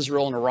between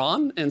Israel and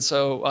Iran. And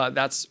so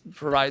that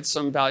provides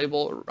some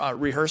valuable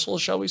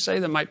rehearsals, shall we say,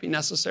 that might be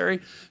necessary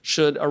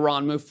should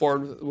Iran move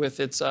forward with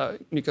its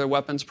nuclear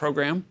weapons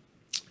program.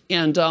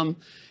 And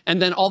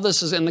then all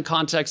this is in the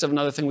context of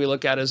another thing we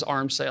look at is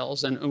arms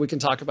sales. And we can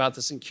talk about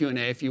this in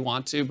Q&A if you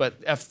want to, but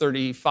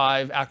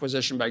F-35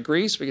 acquisition by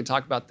Greece, we can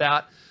talk about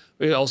that.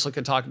 We also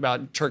could talk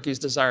about Turkey's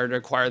desire to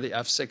acquire the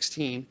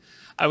F-16.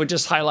 I would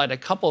just highlight a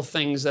couple of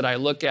things that I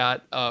look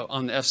at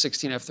on the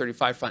F-16,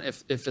 F-35 front,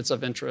 if it's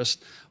of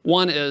interest.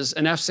 One is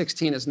an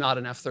F-16 is not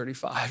an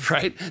F-35,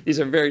 right? These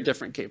are very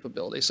different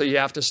capabilities, so you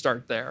have to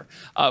start there.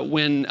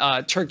 When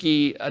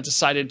Turkey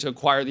decided to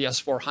acquire the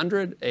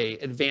S-400, an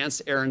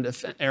advanced air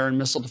and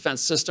missile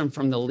defense system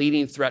from the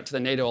leading threat to the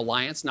NATO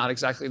alliance, not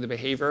exactly the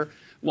behavior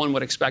one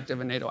would expect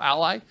of a NATO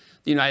ally.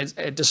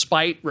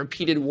 Despite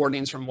repeated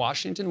warnings from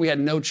Washington, we had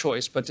no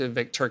choice but to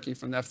evict Turkey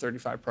from the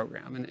F-35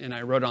 program, and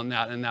I wrote on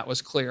that, and that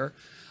was clear.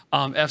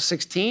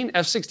 F-16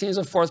 is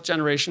a 4th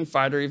generation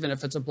fighter, even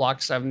if it's a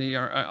Block 70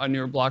 or a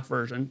newer Block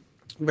version.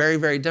 Very,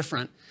 very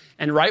different.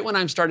 And right when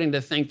I'm starting to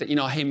think that,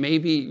 hey,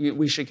 maybe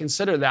we should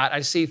consider that,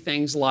 I see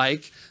things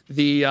like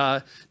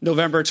the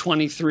November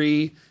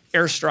 23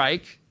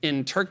 airstrike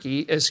in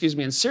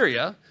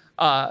Syria,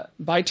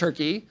 by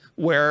Turkey,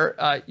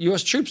 where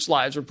U.S. troops'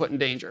 lives were put in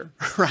danger,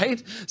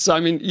 right? So, I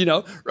mean,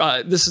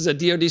 this is a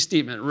DoD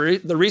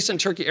statement. The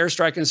recent Turkey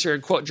airstrike in Syria,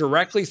 quote,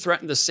 directly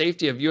threatened the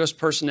safety of U.S.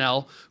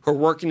 personnel who are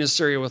working in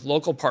Syria with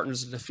local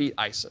partners to defeat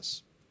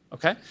ISIS.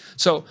 Okay?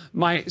 So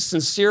my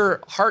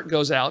sincere heart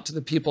goes out to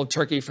the people of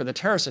Turkey for the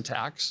terrorist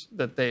attacks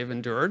that they've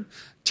endured.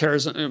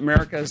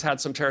 America has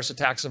had some terrorist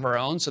attacks of our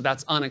own, so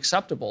that's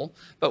unacceptable.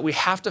 But we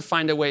have to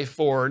find a way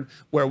forward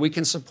where we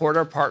can support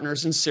our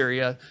partners in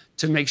Syria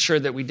to make sure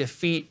that we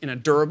defeat in a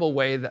durable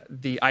way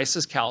the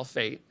ISIS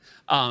caliphate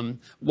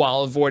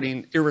while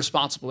avoiding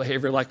irresponsible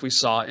behavior like we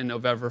saw in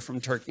November from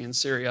Turkey and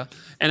Syria.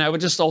 And I would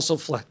just also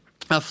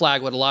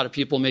flag what a lot of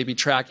people may be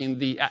tracking,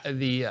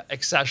 the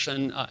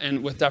accession,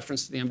 and with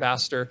deference to the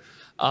ambassador,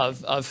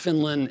 of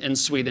Finland and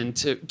Sweden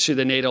to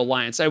the NATO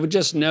alliance. I would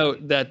just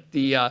note that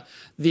the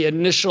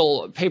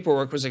initial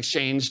paperwork was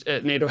exchanged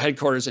at NATO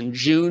headquarters in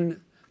June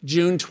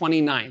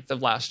 29th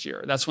of last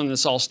year. That's when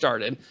this all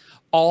started.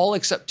 All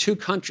except 2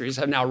 countries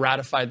have now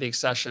ratified the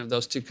accession of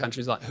those 2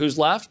 countries. Who's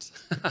left?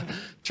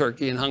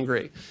 Turkey and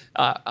Hungary.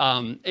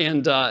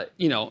 And the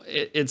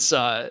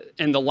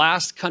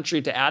last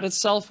country to add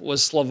itself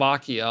was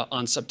Slovakia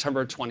on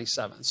September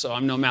 27th. So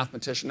I'm no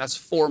mathematician. That's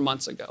 4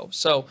 months ago.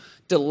 So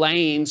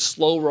delaying,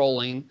 slow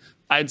rolling,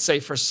 I'd say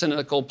for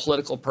cynical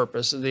political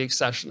purposes, the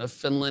accession of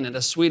Finland and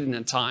of Sweden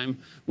in time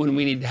when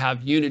we need to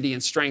have unity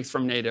and strength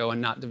from NATO and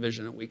not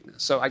division and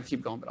weakness. So I'd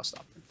keep going, but I'll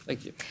stop there.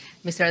 Thank you.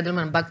 Mr.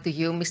 Edelman, back to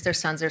you. Mr.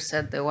 Schanzer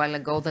said a while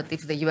ago that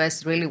if the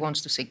U.S. really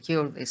wants to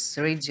secure this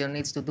region, it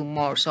needs to do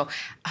more. So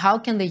how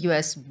can the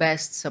U.S.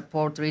 best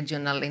support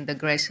regional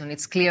integration?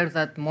 It's clear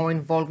that more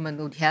involvement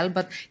would help,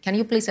 but can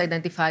you please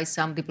identify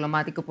some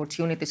diplomatic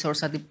opportunities or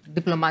some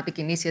diplomatic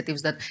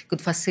initiatives that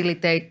could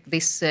facilitate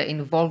this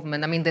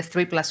involvement? I mean, the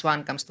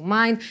 3+1 comes to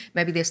mind,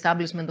 maybe the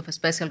establishment of a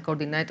special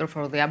coordinator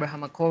for the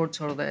Abraham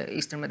Accords or the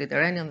Eastern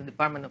Mediterranean, the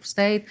Department of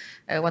State.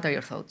 What are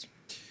your thoughts?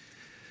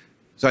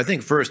 So I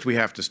think first we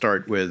have to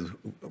start with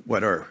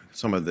what are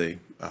some of the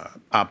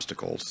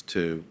obstacles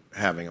to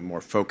having a more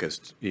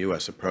focused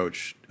U.S.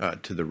 approach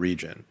to the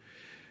region.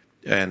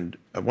 And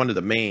one of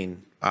the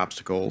main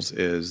obstacles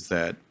is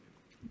that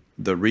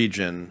the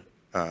region,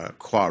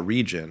 qua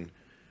region,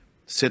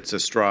 sits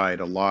astride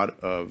a lot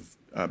of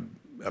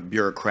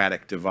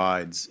bureaucratic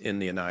divides in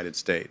the United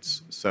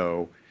States.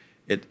 So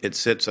it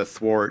sits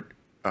athwart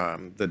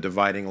the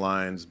dividing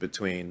lines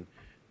between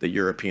the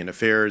European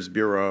Affairs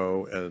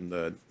Bureau and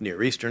the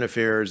Near Eastern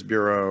Affairs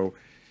Bureau.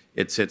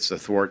 It sits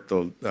athwart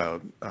the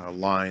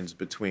lines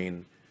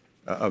between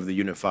of the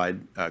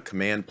Unified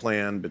Command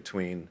Plan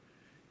between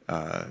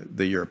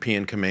the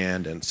European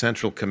Command and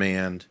Central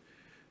Command.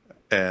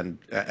 And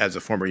as a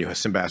former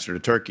U.S. ambassador to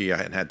Turkey,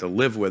 I had to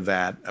live with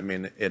that. I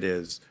mean, it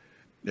is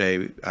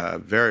a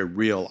very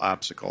real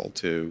obstacle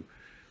to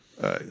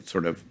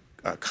sort of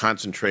a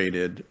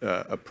concentrated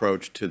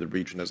approach to the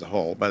region as a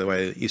whole. By the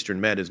way,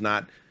 Eastern Med is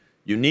not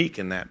unique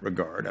in that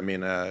regard. I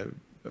mean,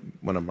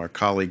 one of our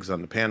colleagues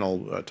on the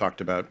panel talked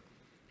about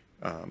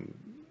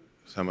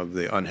some of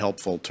the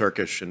unhelpful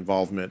Turkish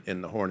involvement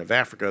in the Horn of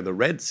Africa. The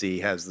Red Sea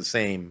has the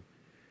same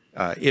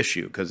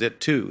issue because it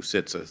too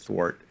sits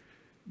athwart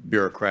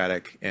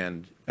bureaucratic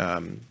and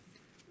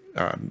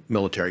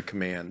military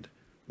command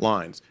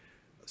lines.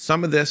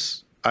 Some of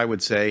this, I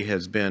would say,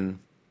 has been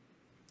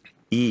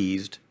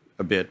eased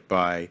a bit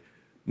by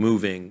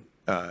moving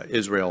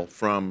Israel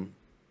from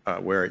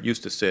where it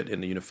used to sit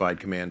in the Unified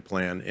Command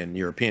Plan in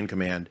European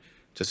Command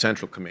to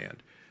Central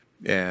Command.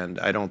 And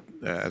I don't,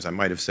 as I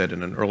might have said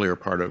in an earlier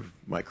part of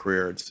my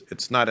career,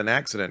 it's not an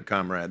accident,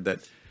 comrade,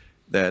 that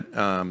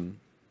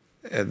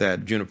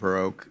Juniper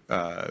Oak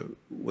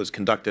was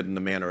conducted in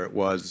the manner it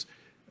was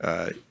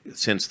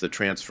since the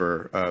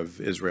transfer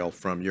of Israel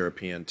from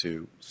European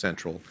to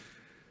Central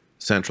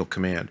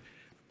Command.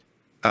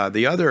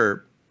 The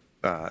other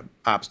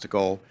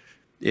obstacle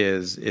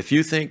is if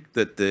you think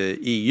that the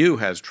EU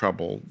has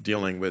trouble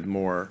dealing with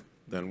more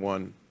than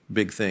one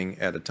big thing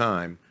at a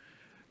time,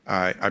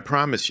 I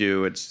promise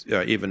you it's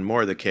even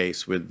more the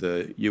case with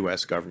the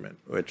U.S. government,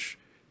 which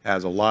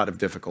has a lot of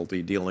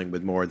difficulty dealing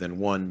with more than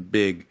one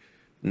big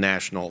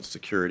national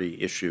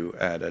security issue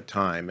at a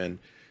time. And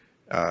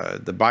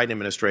the Biden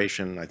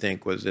administration, I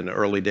think, was in the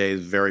early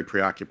days very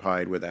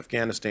preoccupied with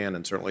Afghanistan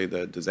and certainly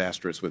the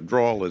disastrous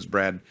withdrawal, as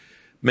Brad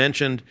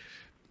mentioned.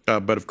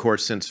 But of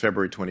course, since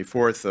February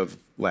 24th of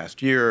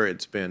last year,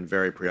 it's been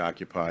very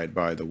preoccupied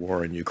by the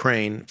war in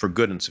Ukraine for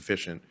good and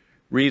sufficient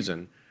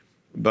reason.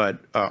 But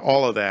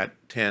all of that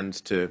tends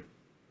to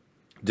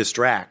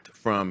distract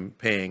from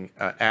paying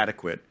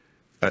adequate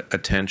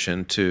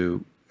attention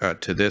to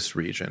this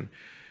region.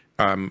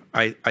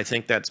 I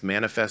think that's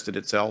manifested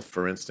itself,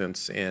 for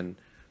instance, in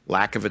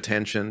lack of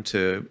attention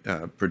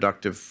to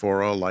productive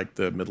fora like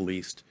the Middle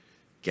East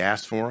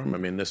Gas Forum. I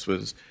mean, this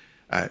was,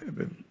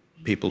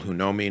 people who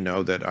know me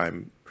know that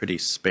I'm pretty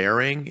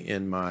sparing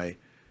in my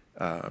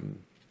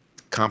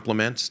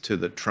compliments to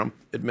the Trump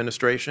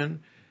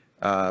administration.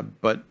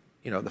 But,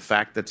 you know, the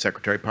fact that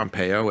Secretary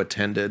Pompeo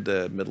attended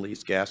the Middle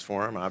East Gas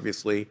Forum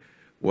obviously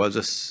was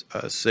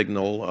a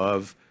signal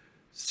of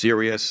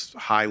serious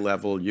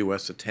high-level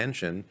U.S.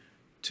 attention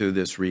to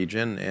this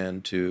region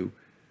and to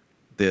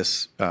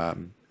this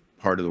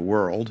part of the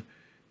world.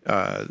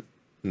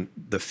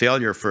 The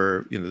failure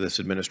for this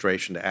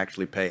administration to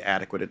actually pay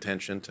adequate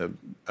attention to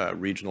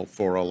regional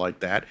fora like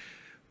that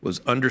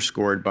was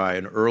underscored by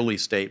an early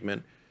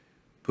statement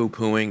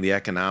poo-pooing the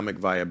economic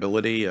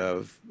viability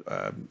of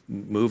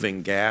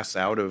moving gas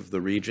out of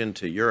the region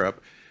to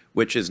Europe,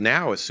 which is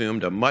now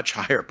assumed a much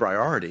higher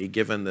priority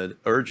given the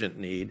urgent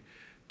need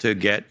to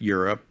get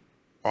Europe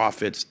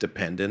off its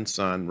dependence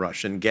on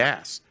Russian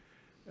gas.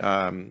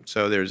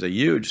 So there's a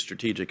huge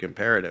strategic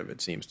imperative, it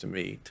seems to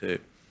me, to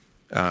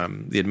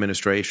the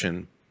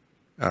administration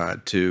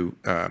to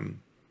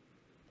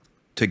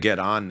get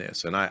on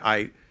this.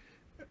 And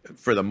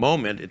for the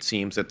moment, it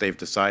seems that they've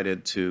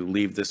decided to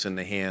leave this in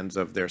the hands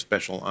of their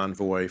special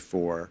envoy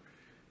for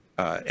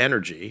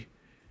energy,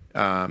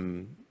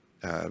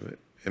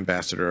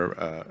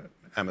 Ambassador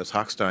Amos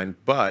Hochstein.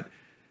 But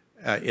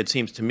it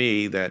seems to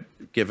me that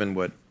given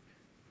what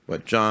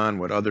John,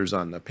 what others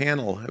on the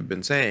panel have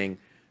been saying,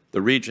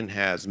 the region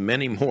has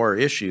many more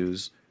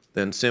issues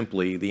than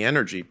simply the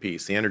energy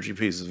piece. The energy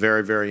piece is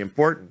very, very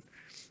important,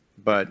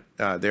 but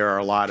there are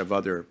a lot of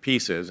other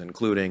pieces,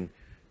 including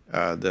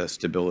the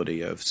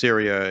stability of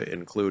Syria,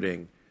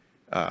 including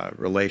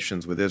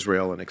relations with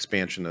Israel and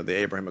expansion of the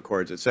Abraham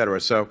Accords, et cetera.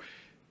 So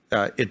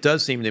it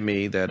does seem to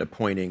me that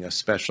appointing a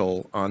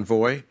special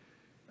envoy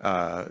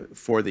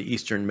for the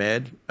Eastern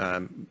Med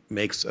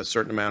makes a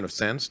certain amount of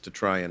sense to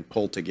try and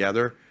pull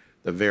together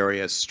the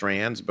various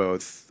strands,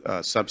 both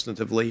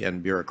substantively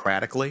and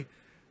bureaucratically,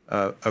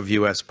 of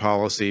U.S.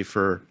 policy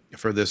for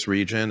this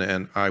region,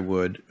 and I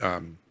would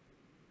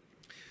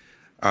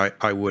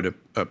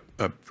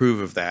approve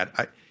of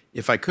that.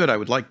 If I could, I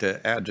would like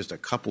to add just a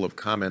couple of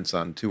comments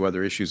on two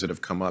other issues that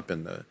have come up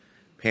in the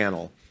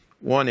panel.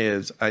 One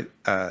is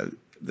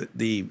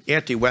the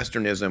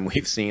anti-Westernism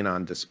we've seen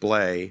on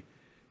display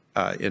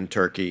in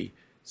Turkey,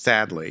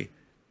 sadly,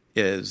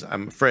 is,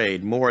 I'm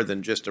afraid, more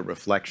than just a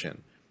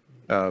reflection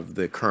of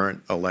the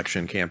current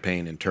election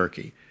campaign in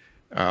Turkey.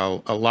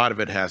 A lot of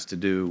it has to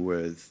do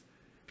with,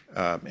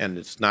 and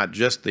it's not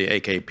just the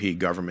AKP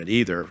government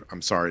either,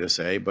 I'm sorry to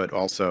say, but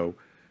also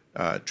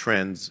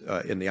trends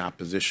in the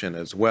opposition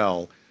as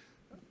well,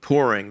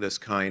 pouring this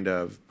kind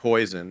of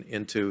poison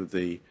into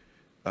the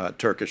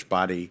Turkish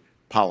body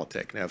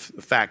politic. Now,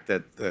 the fact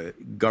that the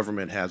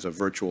government has a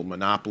virtual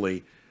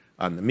monopoly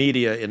on the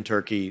media in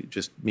Turkey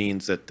just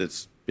means that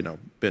there's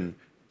been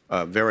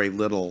very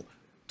little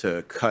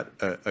to cut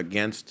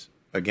against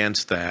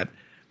that,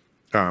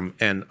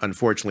 and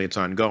unfortunately it's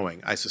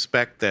ongoing. I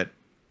suspect that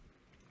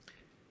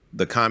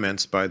the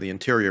comments by the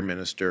Interior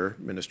Minister,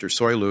 Minister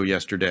Soylu,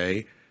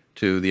 yesterday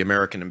to the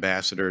American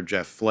ambassador,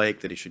 Jeff Flake,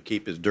 that he should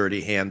keep his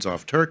dirty hands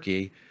off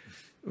Turkey,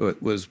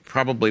 was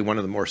probably one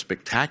of the more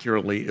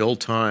spectacularly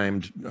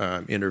ill-timed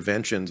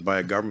interventions by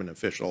a government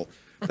official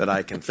that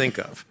I can think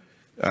of,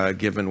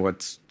 given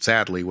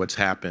sadly what's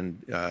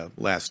happened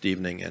last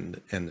evening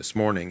and this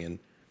morning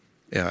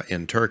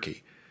in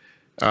Turkey.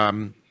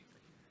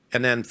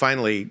 And then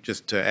finally,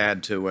 just to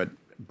add to what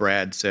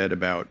Brad said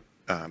about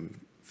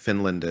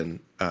Finland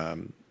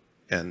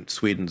and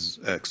Sweden's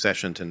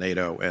accession to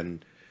NATO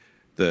and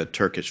the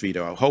Turkish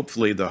veto,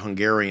 hopefully the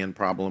Hungarian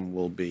problem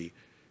will be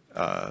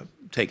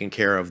taken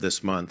care of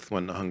this month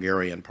when the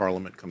Hungarian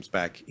parliament comes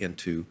back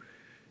into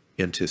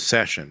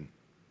session.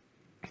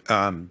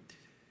 I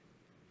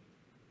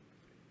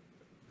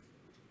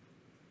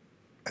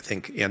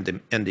think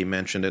Endy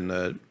mentioned in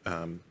the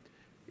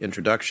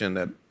introduction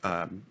that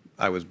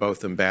I was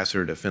both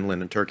ambassador to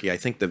Finland and Turkey. I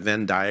think the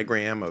Venn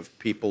diagram of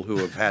people who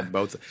have had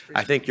both,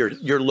 I think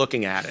you're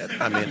looking at it.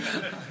 I mean,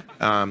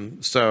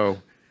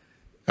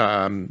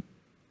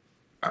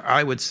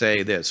 I would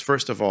say this.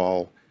 First of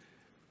all,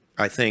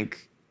 I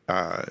think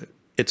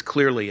it's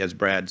clearly, as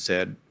Brad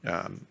said,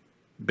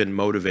 been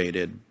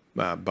motivated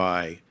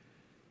by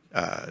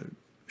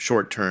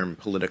short-term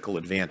political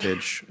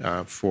advantage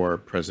for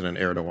President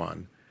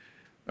Erdogan.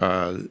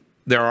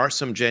 There are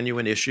some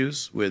genuine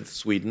issues with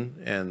Sweden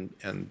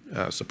and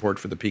support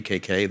for the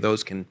PKK.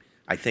 Those can,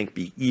 I think,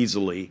 be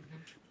easily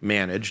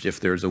managed if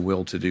there's a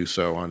will to do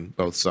so on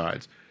both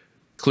sides.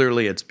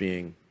 Clearly, it's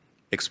being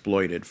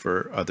exploited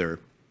for other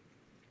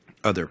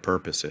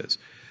purposes.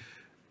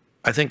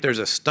 I think there's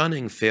a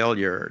stunning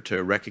failure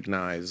to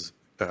recognize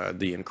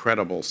the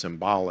incredible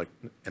symbolic,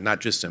 and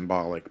not just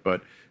symbolic,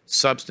 but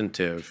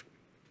substantive,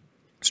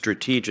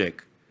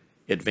 strategic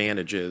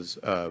advantages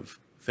of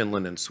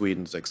Finland and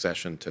Sweden's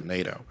accession to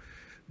NATO.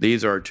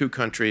 These are two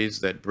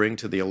countries that bring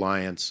to the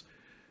alliance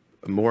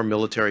more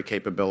military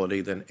capability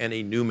than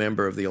any new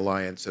member of the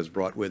alliance has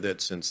brought with it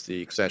since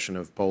the accession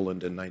of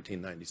Poland in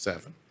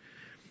 1997.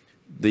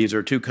 These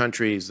are two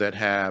countries that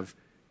have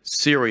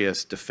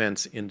serious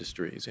defense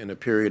industries in a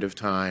period of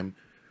time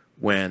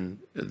when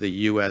the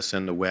U.S.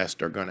 and the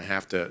West are going to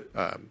have to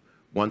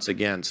once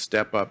again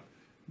step up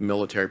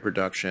military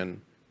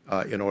production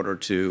in order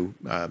to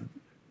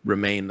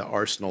remain the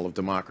arsenal of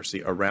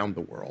democracy around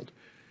the world.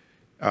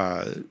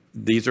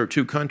 These are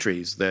two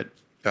countries that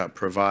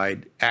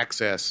provide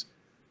access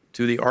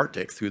to the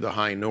Arctic through the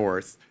high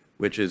north,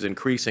 which is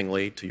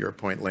increasingly, to your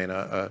point,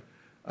 Lena,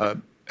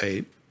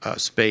 a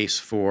space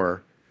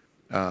for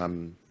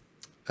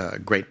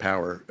great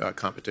power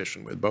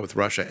competition with both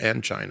Russia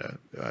and China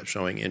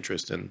showing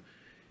interest in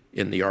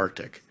the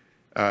Arctic.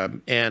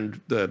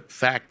 And the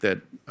fact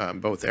that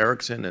both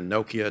Ericsson and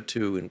Nokia,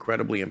 two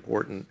incredibly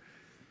important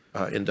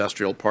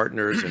industrial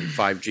partners in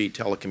 5G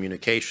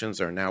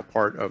telecommunications, are now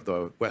part of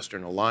the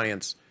Western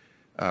Alliance,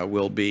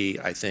 will be,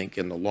 I think,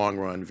 in the long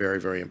run, very,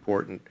 very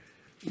important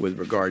with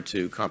regard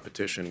to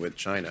competition with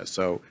China.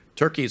 So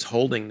Turkey's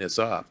holding this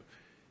up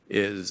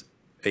is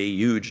a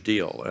huge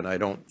deal, and I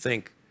don't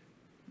think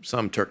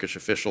some Turkish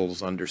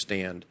officials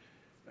understand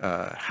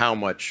how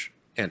much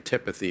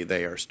antipathy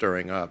they are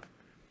stirring up,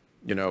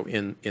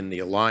 in the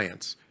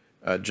alliance.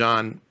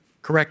 John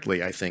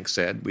correctly, I think,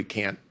 said we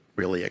can't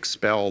really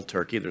expel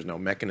Turkey. There's no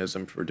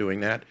mechanism for doing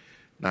that,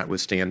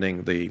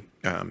 notwithstanding the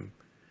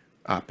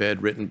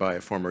op-ed written by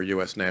a former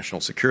U.S.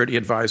 National Security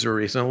Advisor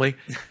recently.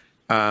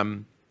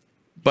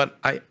 But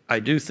I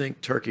do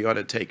think Turkey ought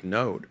to take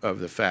note of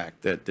the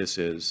fact that this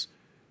is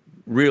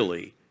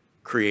really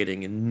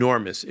creating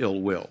enormous ill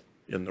will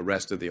in the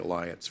rest of the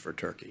alliance for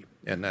Turkey.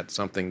 And that's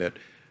something that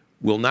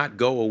will not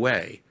go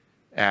away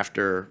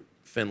after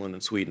Finland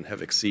and Sweden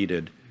have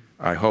acceded,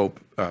 I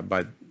hope,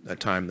 by the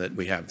time that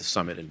we have the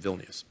summit in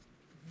Vilnius.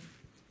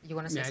 you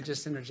want to say May I something?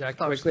 just interject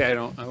quickly? I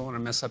don't want to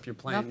mess up your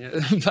plan yet.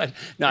 But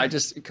no, I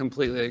just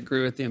completely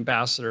agree with the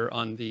ambassador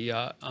on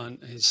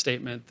his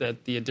statement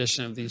that the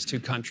addition of these two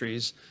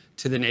countries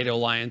to the NATO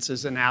alliance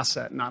is an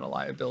asset, not a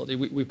liability.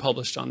 We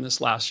published on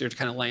this last year to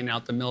kind of laying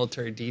out the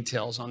military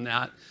details on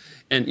that.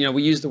 And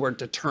we use the word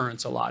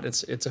deterrence a lot.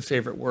 It's a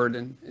favorite word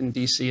in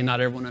DC, and not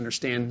everyone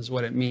understands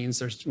what it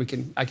means.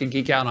 I could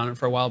geek out on it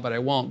for a while, but I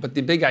won't. But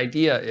the big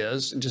idea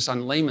is, just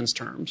on layman's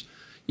terms,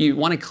 you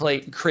want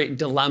to create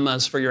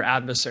dilemmas for your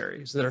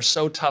adversaries that are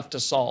so tough to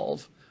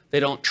solve, they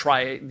don't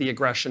try the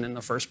aggression in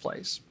the first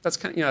place. That's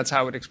kind of, that's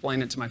how I would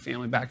explain it to my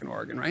family back in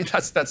Oregon, right?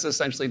 That's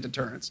essentially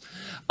deterrence.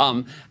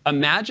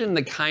 Imagine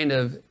the kind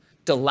of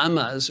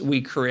dilemmas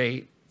we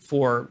create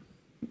for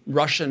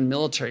Russian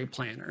military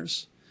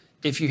planners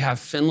if you have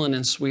Finland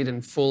and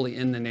Sweden fully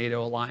in the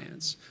NATO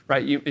alliance,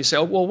 right? You say,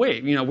 oh, well,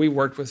 wait, we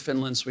worked with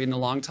Finland and Sweden a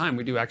long time.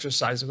 We do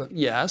exercise with them.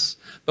 Yes,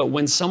 but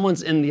when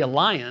someone's in the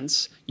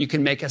alliance, you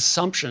can make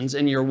assumptions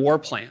in your war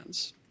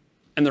plans,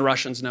 and the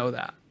Russians know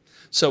that.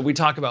 So we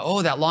talk about,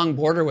 oh, that long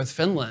border with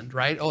Finland,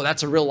 right? Oh,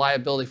 that's a real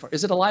liability for.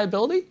 Is it a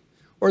liability,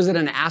 or is it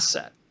an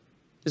asset?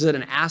 Is it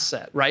an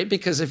asset, right?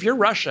 Because if you're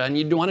Russia and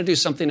you want to do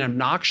something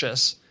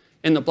obnoxious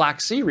in the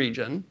Black Sea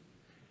region,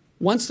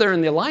 once they're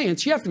in the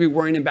alliance, you have to be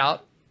worrying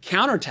about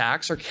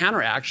counterattacks or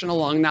counteraction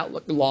along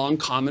that long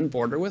common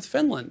border with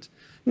Finland.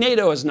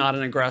 NATO is not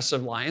an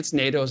aggressive alliance.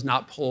 NATO is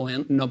not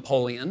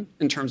Napoleon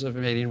in terms of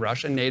invading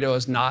Russia. NATO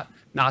is not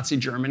Nazi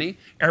Germany.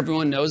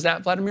 Everyone knows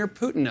that. Vladimir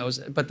Putin knows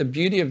it. But the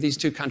beauty of these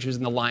two countries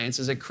in the alliance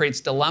is it creates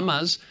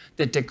dilemmas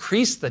that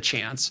decrease the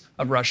chance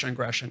of Russian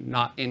aggression,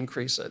 not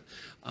increase it.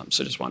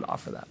 So just wanted to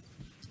offer that.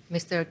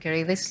 Mr.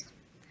 Keridis,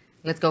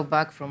 let's go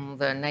back from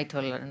the NATO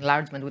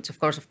enlargement, which of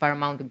course of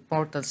paramount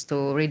importance,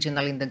 to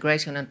regional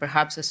integration, and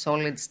perhaps a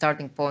solid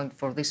starting point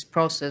for this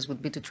process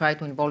would be to try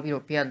to involve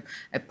European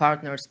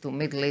partners to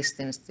Middle East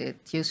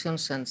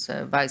institutions and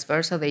vice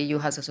versa. The EU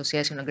has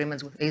association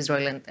agreements with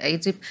Israel and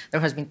Egypt.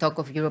 There has been talk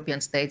of European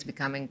states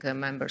becoming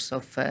members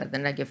of the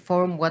Negev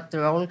Forum. What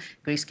role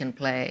Greece can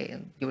play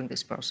during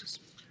this process?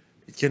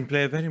 It can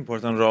play a very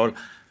important role.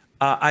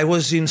 I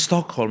was in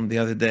Stockholm the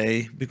other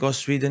day because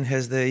Sweden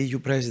has the EU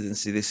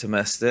presidency this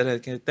semester. I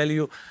can tell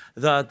you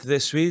that the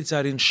Swedes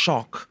are in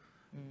shock.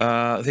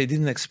 They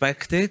didn't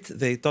expect it.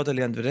 They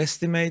totally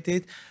underestimate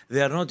it.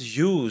 They are not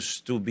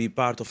used to be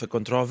part of a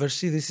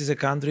controversy. This is a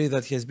country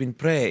that has been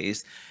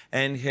praised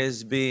and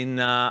has been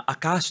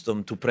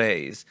accustomed to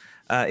praise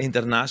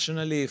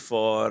internationally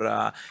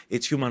for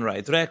its human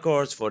rights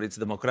records, for its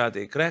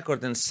democratic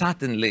record, and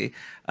suddenly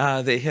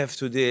they have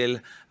to deal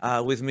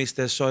with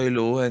Mr.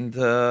 Soylu and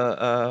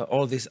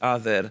all these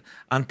other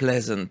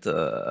unpleasant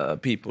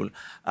people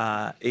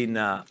in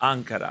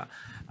Ankara.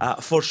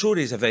 For sure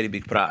is a very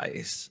big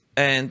prize.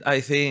 And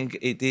I think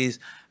it is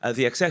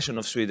the accession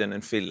of Sweden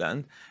and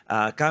Finland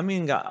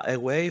coming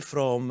away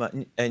from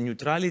a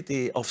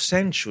neutrality of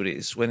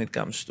centuries when it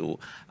comes to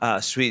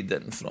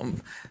Sweden, from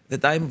the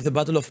time of the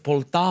Battle of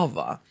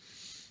Poltava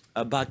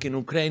back in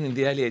Ukraine in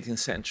the early 18th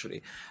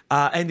century.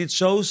 And it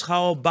shows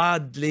how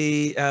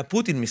badly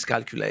Putin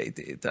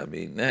miscalculated. I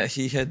mean,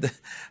 he had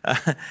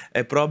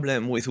a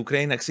problem with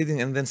Ukraine acceding,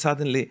 and then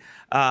suddenly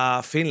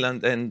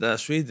Finland and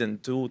Sweden,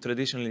 two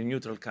traditionally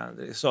neutral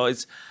countries. So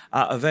it's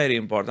very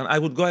important. I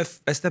would go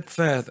a step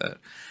further,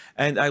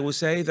 and I would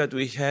say that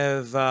we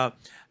have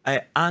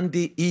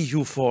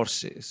anti-EU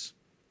forces.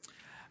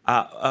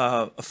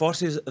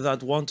 Forces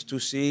that want to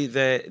see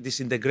the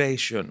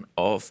disintegration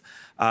of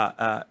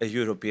a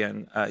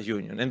European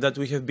Union, and that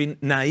we have been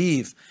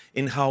naive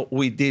in how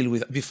we deal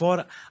with it.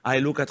 Before I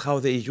look at how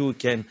the EU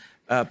can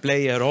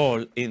play a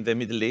role in the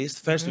Middle East,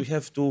 first we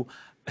have to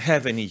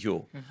have an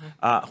EU,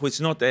 which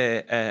is not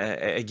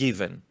a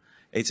given.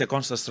 It's a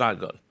constant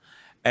struggle.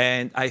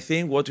 And I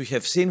think what we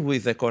have seen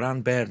with the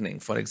Quran burning,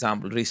 for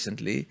example,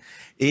 recently,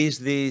 is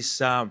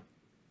this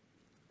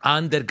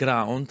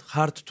underground,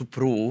 hard to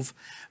prove,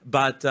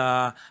 but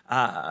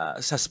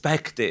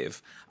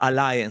suspective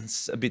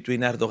alliance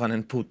between Erdogan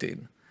and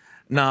Putin.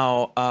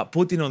 Now,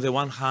 Putin, on the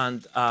one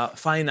hand,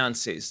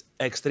 finances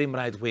extreme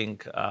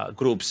right-wing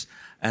groups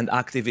and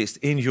activists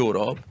in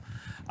Europe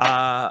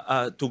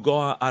to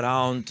go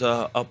around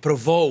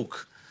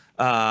provoke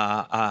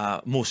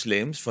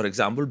Muslims, for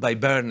example, by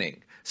burning.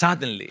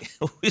 Suddenly,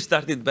 we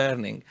started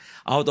burning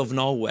out of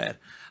nowhere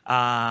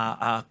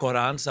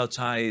Qurans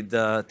outside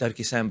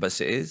Turkish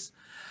embassies.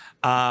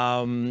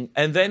 And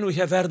then we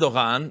have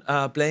Erdogan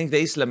playing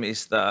the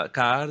Islamist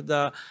card.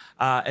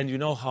 And you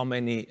know how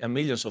many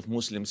millions of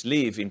Muslims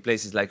live in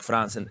places like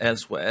France and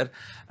elsewhere.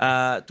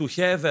 To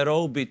have a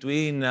row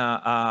between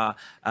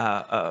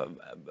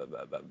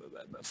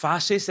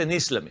fascists and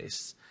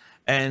Islamists.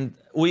 And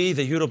we,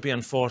 the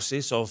European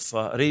forces of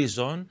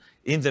reason,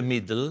 in the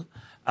middle,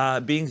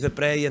 being the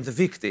prey and the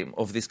victim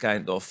of this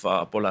kind of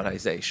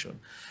polarization.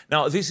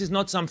 Now, this is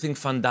not something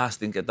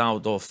fantastic and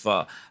out of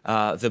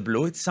the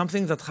blue. It's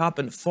something that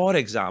happened, for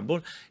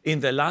example,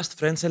 in the last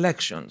French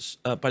elections,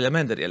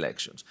 parliamentary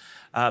elections.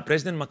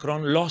 President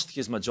Macron lost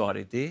his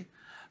majority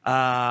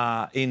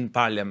in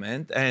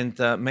Parliament and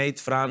made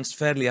France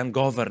fairly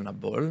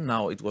ungovernable.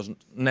 Now, it was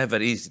never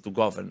easy to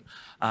govern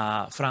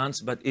France,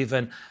 but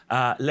even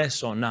less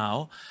so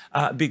now,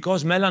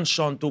 because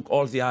Mélenchon took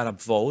all the Arab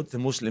vote, the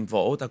Muslim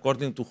vote,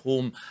 according to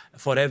whom,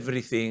 for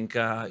everything,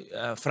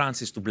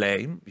 France is to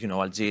blame, you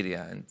know,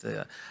 Algeria and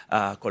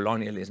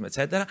colonialism,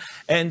 etc.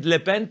 And Le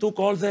Pen took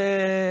all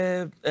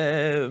the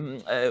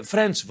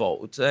French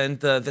vote, and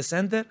the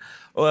center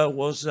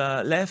was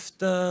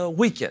left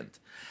weakened.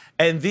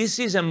 And this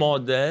is a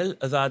model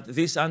that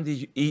these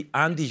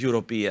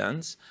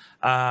anti-Europeans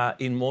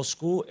in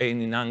Moscow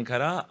and in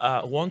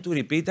Ankara want to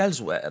repeat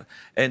elsewhere.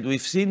 And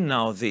we've seen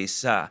now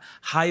this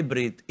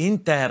hybrid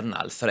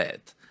internal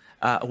threat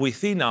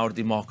within our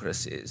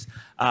democracies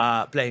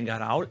playing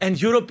around.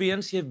 And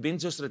Europeans have been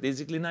just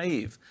strategically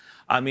naive.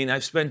 I mean,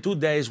 I've spent 2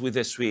 days with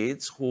the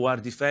Swedes who are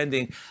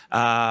defending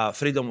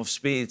freedom of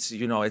speech,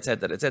 you know, et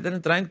cetera,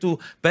 and trying to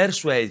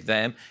persuade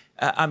them.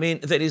 I mean,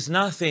 there is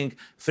nothing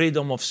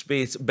freedom of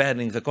speech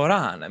burning the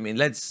Quran. I mean,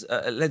 let's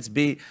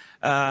be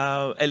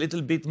a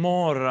little bit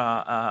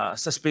more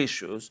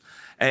suspicious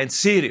and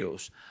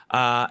serious,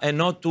 and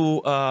not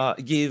to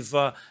give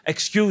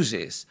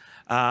excuses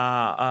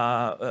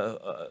to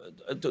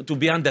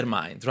be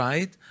undermined,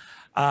 right?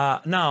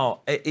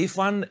 Now, if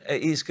one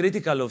is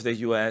critical of the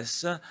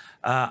US,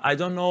 I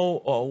don't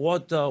know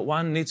what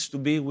one needs to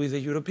be with the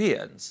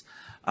Europeans.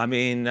 I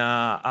mean,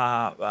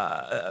 the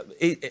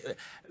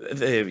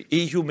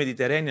EU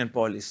Mediterranean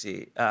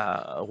policy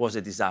was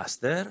a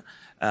disaster.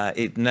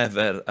 It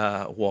never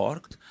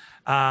worked.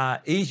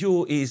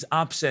 EU is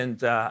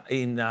absent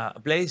in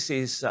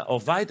places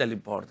of vital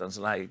importance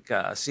like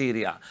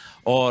Syria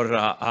or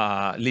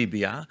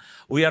Libya.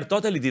 We are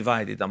totally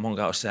divided among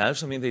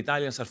ourselves. I mean, the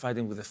Italians are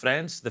fighting with the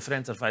French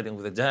are fighting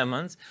with the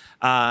Germans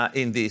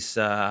in these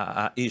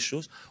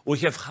issues. We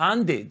have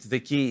handed the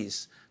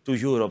keys to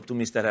Europe, to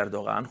Mr.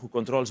 Erdogan, who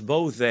controls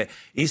both the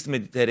East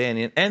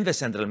Mediterranean and the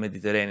Central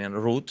Mediterranean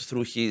route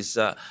through his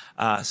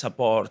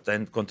support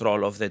and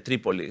control of the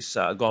Tripolis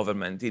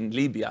government in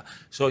Libya,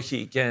 so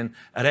he can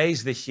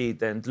raise the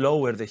heat and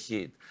lower the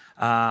heat,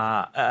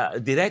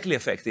 directly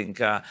affecting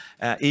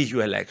EU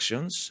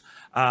elections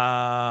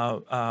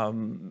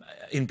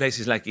in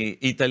places like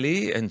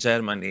Italy and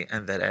Germany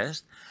and the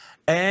rest.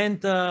 And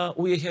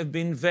we have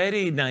been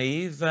very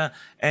naive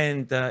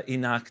and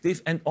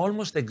inactive and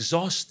almost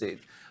exhausted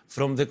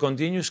from the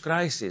continuous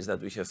crisis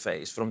that we have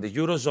faced, from the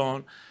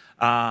Eurozone,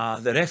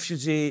 the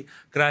refugee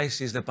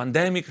crisis, the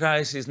pandemic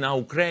crisis, now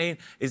Ukraine.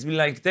 It's been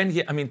like 10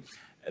 years. I mean,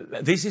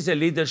 this is a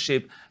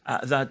leadership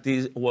that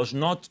was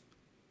not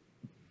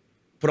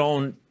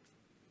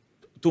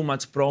too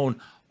much prone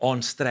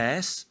on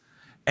stress,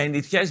 and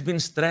it has been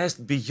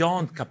stressed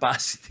beyond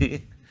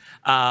capacity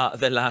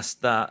the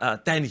last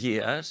 10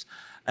 years.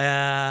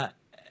 Okay.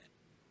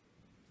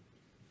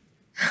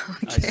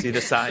 I see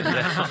the sign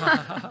there.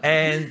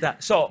 And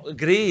so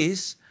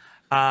Greece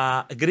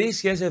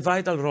has a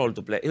vital role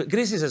to play.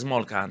 Greece is a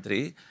small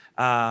country,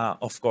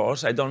 of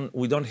course.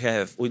 We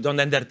don't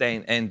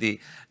entertain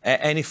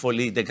any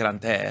folie de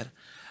grandeur,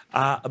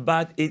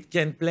 but it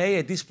can play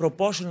a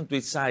disproportionate to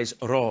its size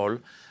role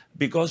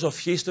because of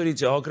history,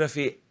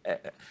 geography.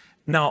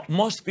 Now,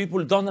 most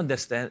people don't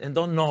understand and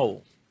don't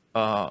know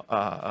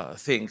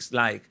things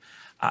like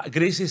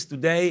Greece is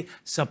today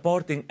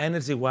supporting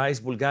energy-wise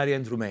Bulgaria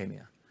and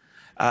Romania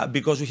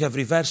because we have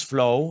reverse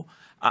flow.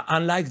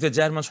 Unlike the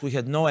Germans who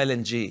had no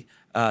LNG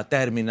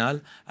terminal,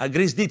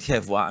 Greece did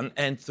have one,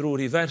 and through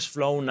reverse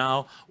flow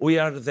now we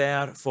are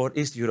there for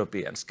East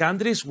Europeans.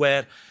 Countries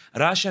where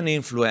Russian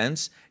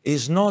influence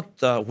is not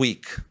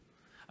weak.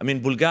 I mean,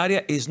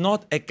 Bulgaria is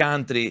not a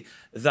country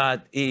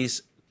that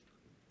is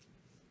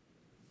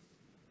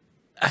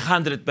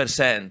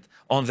 100%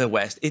 on the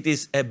West. It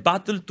is a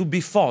battle to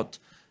be fought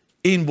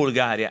in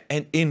Bulgaria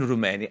and in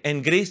Romania,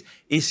 and Greece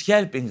is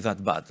helping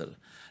that battle.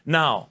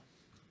 Now,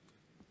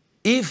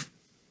 if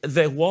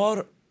the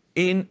war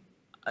in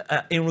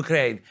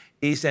Ukraine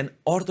is an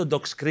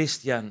Orthodox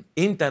Christian,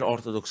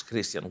 inter-Orthodox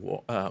Christian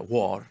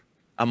war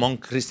among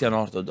Christian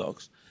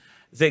Orthodox,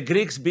 the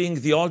Greeks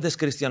being the oldest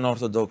Christian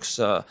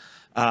Orthodox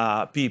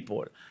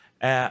people,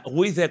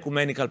 with the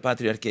ecumenical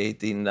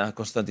patriarchate in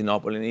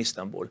Constantinople and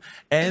Istanbul,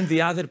 and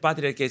the other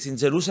patriarchates in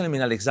Jerusalem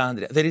and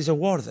Alexandria, there is a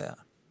war there.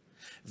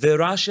 The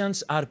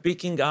Russians are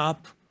picking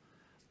up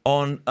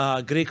on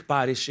Greek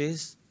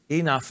parishes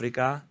in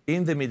Africa,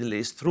 in the Middle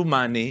East, through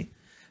money.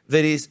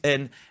 There is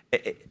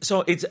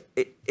so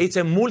it's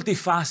a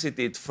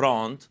multifaceted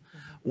front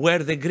where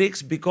the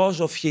Greeks,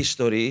 because of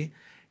history,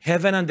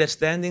 have an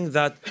understanding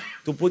that,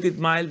 to put it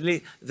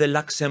mildly, the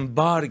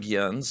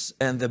Luxembourgians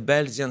and the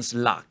Belgians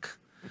lack.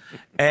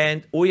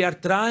 And we are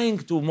trying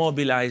to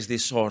mobilize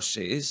these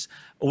sources.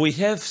 We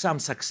have some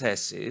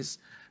successes.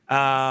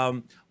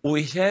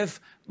 We have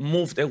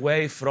moved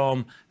away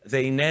from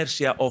the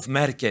inertia of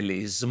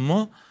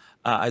Merkelism.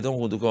 I don't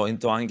want to go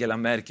into Angela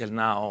Merkel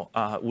now.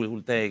 We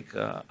will take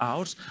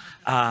ours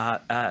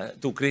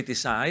to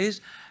criticize.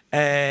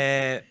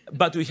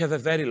 But we have a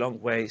very long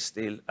way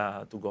still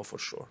to go for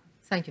sure.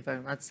 Thank you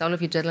very much. All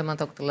of you gentlemen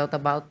talked a lot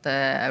about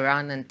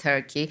Iran and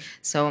Turkey.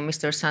 So,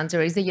 Mr.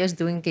 Schanzer, is the U.S.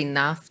 doing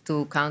enough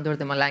to counter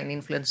the malign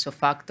influence of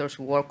factors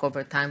who work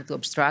over time to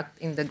obstruct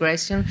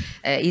integration?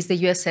 Is the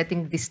U.S.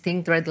 setting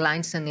distinct red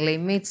lines and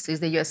limits?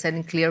 Is the U.S.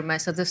 sending clear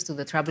messages to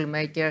the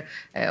troublemaker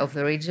of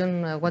the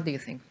region? What do you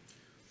think?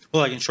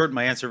 Well, I can shorten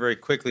my answer very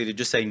quickly to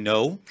just say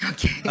no.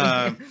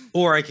 Okay.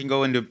 Or I can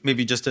go into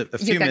maybe just a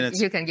few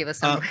minutes. You can give us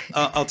some.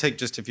 I'll take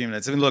just a few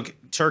minutes. I mean, look,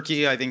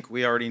 Turkey, I think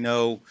we already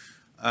know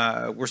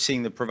we're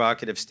seeing the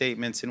provocative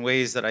statements in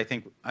ways that I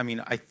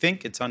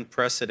think it's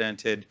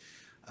unprecedented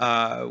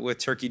with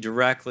Turkey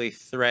directly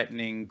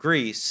threatening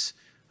Greece.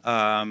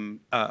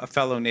 A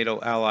fellow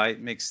NATO ally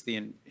makes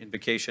the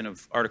invocation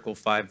of Article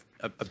 5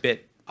 a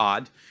bit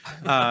odd,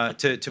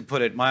 to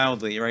put it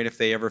mildly, right? If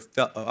they ever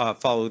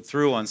followed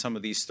through on some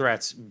of these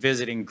threats,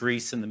 visiting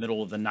Greece in the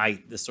middle of the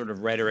night, this sort of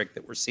rhetoric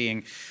that we're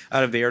seeing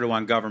out of the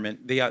Erdogan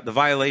government. The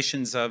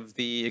violations of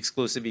the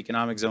exclusive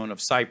economic zone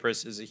of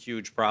Cyprus is a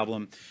huge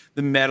problem.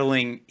 The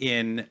meddling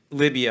in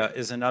Libya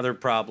is another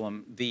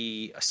problem.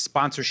 The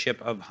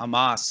sponsorship of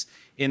Hamas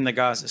in the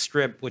Gaza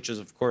Strip, which is,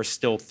 of course,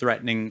 still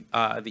threatening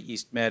the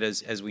East Med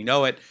as we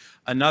know it.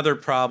 Another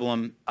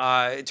problem,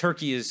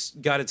 Turkey has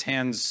got its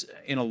hands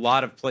in a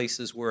lot of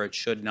places where it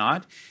should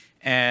not.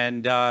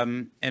 And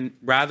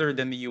rather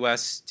than the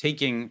U.S.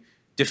 taking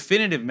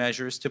definitive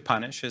measures to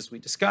punish, as we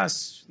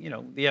discussed,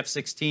 the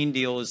F-16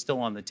 deal is still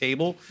on the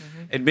table.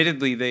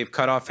 Admittedly, they've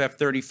cut off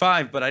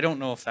F-35, but I don't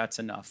know if that's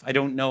enough. I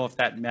don't know if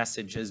that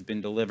message has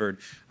been delivered.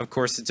 Of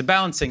course, it's a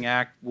balancing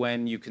act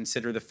when you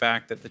consider the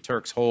fact that the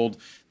Turks hold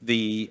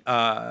the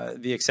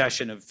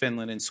accession of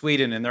Finland and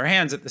Sweden in their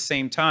hands at the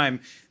same time.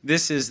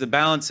 This is the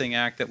balancing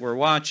act that we're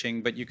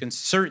watching, but you can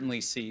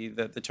certainly see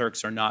that the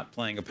Turks are not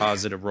playing a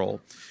positive role.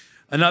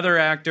 Another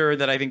actor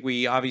that I think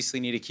we obviously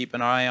need to keep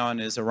an eye on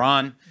is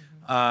Iran.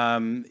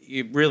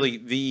 Really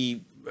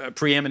the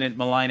preeminent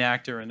malign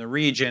actor in the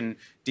region,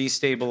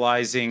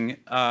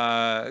 destabilizing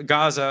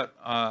Gaza,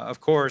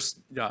 of course,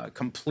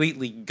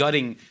 completely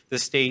gutting the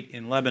state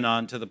in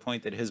Lebanon to the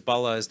point that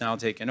Hezbollah has now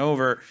taken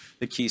over,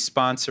 the key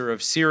sponsor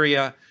of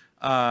Syria.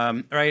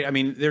 Right? I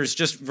mean, there's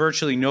just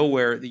virtually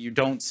nowhere that you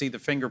don't see the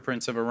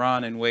fingerprints of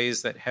Iran in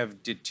ways that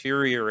have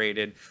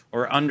deteriorated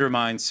or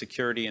undermined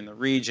security in the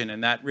region.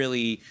 And that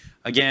really,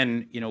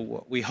 again,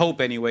 what we hope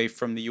anyway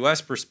from the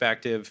U.S.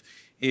 perspective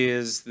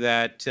is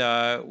that,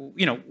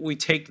 we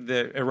take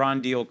the Iran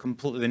deal,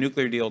 the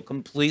nuclear deal,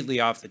 completely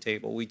off the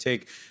table. We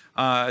take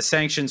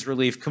sanctions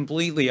relief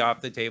completely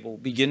off the table,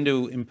 begin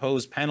to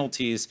impose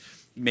penalties,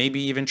 maybe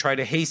even try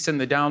to hasten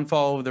the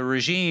downfall of the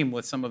regime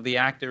with some of the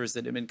actors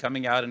that have been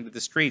coming out into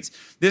the streets.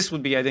 This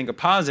would be, I think, a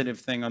positive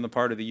thing on the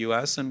part of the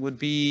U.S. and would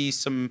be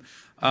some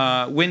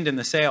wind in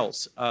the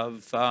sails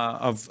of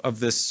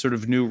this sort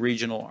of new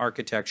regional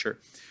architecture.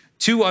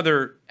 Two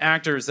other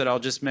actors that I'll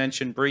just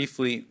mention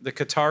briefly. The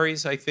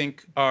Qataris, I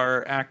think,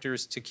 are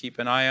actors to keep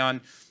an eye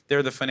on.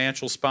 They're the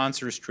financial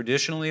sponsors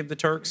traditionally of the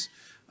Turks.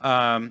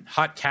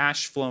 Hot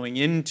cash flowing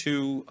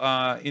into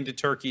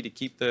Turkey to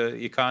keep the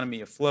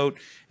economy afloat.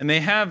 And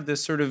they have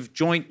this sort of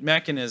joint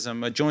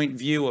mechanism, a joint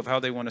view of how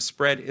they want to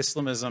spread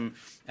Islamism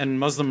and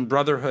Muslim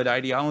Brotherhood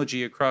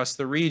ideology across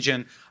the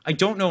region. I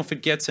don't know if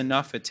it gets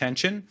enough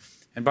attention.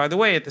 And by the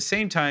way, at the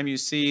same time, you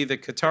see the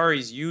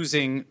Qataris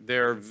using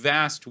their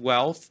vast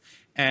wealth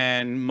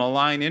and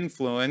malign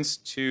influence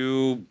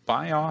to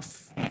buy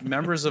off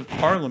members of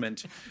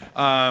parliament,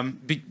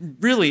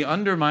 really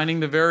undermining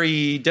the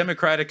very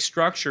democratic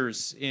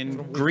structures in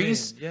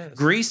Greece,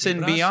 Greece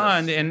and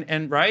beyond.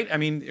 And right, I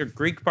mean, a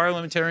Greek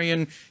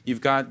parliamentarian,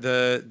 you've got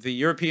the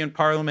European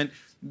Parliament.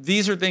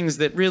 These are things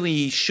that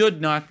really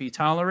should not be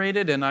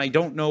tolerated, and I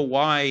don't know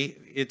why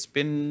it's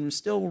been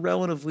still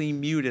relatively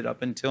muted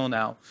up until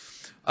now.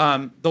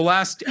 The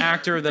last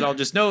actor that I'll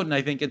just note, and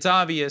I think it's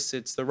obvious,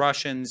 it's the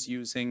Russians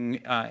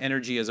using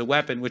energy as a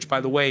weapon, which,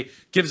 by the way,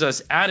 gives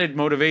us added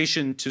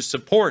motivation to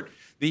support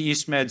the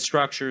East Med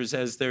structures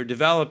as they're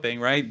developing,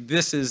 right?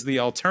 This is the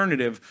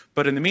alternative.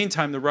 But in the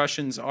meantime, the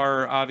Russians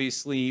are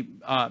obviously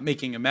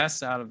making a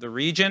mess out of the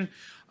region.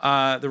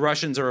 The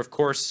Russians are, of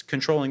course,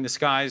 controlling the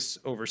skies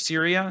over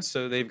Syria,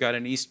 so they've got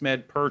an East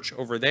Med perch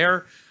over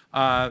there,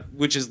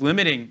 which is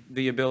limiting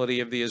the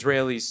ability of the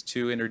Israelis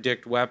to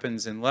interdict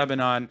weapons in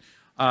Lebanon.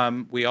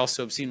 We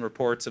also have seen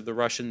reports of the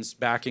Russians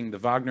backing the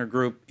Wagner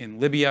group in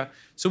Libya.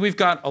 So we've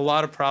got a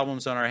lot of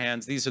problems on our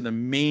hands. These are the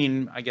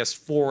main, I guess,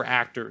 four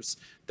actors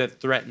that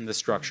threaten the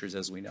structures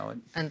as we know it.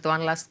 And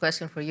one last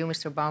question for you,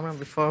 Mr. Bowman,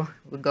 before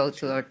we go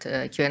to our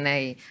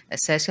Q&A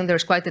session.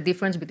 There's quite a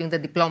difference between the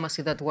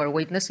diplomacy that we're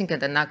witnessing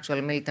and an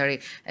actual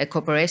military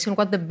cooperation.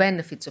 What the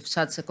benefits of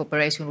such a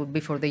cooperation would be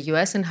for the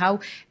U.S. and how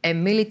a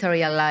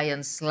military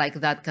alliance like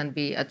that can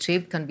be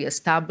achieved, can be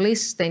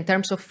established in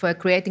terms of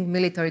creating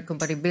military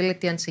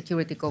compatibility and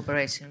security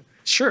cooperation?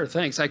 Sure,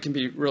 thanks. I can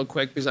be real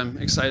quick because I'm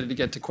excited to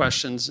get to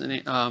questions.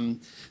 And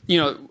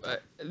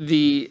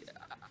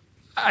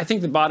I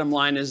think the bottom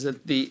line is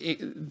that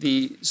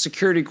the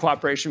security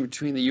cooperation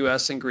between the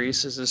U.S. and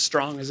Greece is as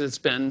strong as it's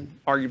been,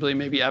 arguably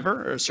maybe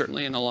ever, or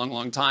certainly in a long,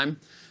 long time.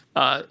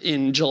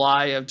 In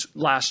July of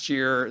last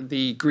year,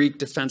 the Greek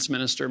defense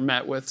minister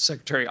met with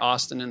Secretary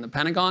Austin in the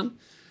Pentagon.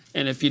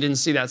 And if you didn't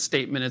see that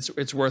statement,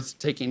 it's worth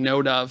taking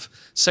note of.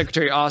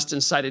 Secretary Austin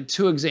cited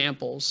 2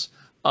 examples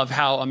of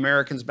how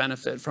Americans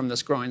benefit from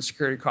this growing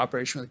security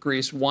cooperation with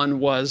Greece. One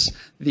was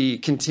the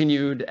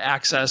continued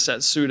access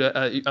at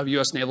of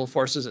U.S. naval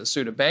forces at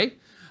Suda Bay,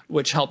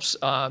 which helps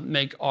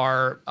make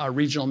our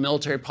regional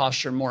military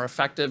posture more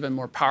effective and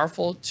more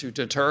powerful to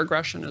deter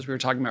aggression, as we were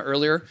talking about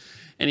earlier.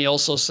 And he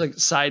also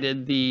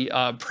cited the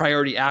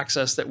priority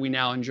access that we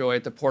now enjoy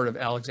at the port of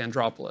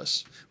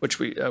Alexandroupolis,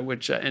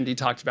 which Endy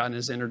talked about in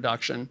his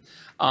introduction.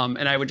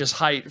 And I would just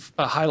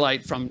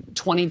highlight from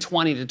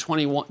 2020 to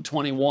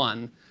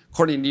 2021,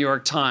 according to New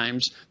York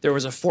Times, there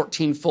was a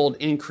 14-fold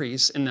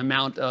increase in the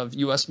amount of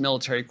U.S.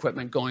 military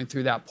equipment going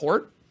through that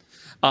port.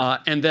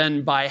 And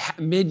then by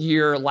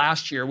mid-year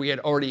last year, we had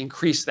already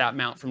increased that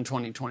amount from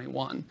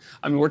 2021.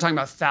 I mean, we're talking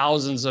about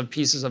thousands of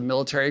pieces of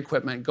military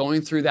equipment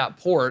going through that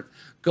port,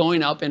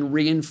 going up and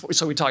reinforce.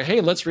 So we talk, hey,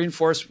 let's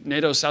reinforce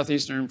NATO's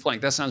southeastern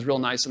flank. That sounds real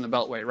nice in the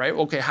Beltway, right?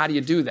 Okay, how do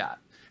you do that?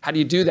 How do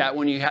you do that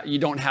when you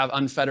don't have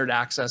unfettered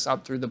access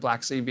up through the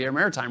Black Sea via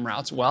maritime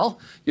routes? Well,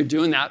 you're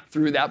doing that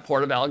through that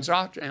port of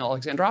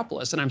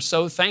Alexandroupolis. And I'm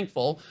so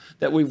thankful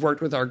that we've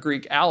worked with our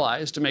Greek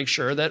allies to make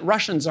sure that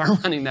Russians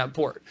aren't running that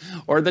port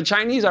or the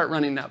Chinese aren't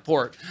running that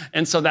port.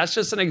 And so that's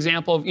just an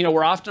example of,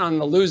 we're often on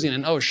the losing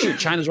and, oh, shoot,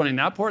 China's running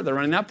that port, they're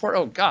running that port.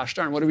 Oh, gosh,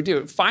 darn, what do we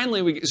do?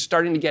 Finally, we're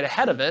starting to get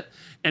ahead of it,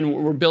 and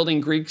we're building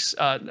Greece's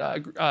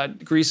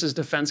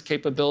defense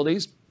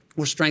capabilities.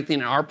 We're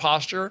strengthening our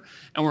posture,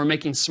 and we're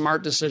making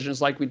smart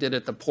decisions like we did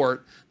at the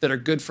port that are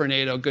good for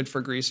NATO, good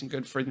for Greece, and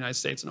good for the United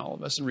States and all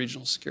of us in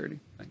regional security.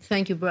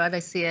 Thank you, Brad. I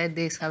see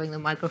Eddie is having the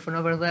microphone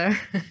over there.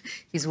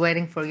 He's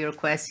waiting for your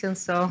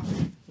questions, so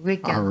we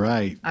can. All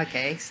right.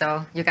 Okay,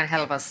 so you can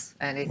help us,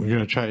 Eddie. We're going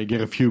to try to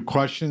get a few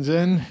questions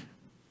in.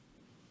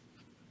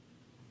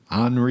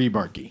 Henri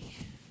Barkey.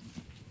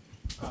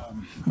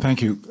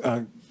 Thank you.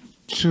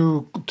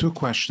 Two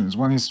questions.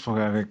 One is for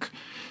Eric.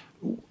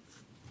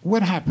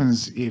 What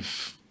happens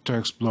if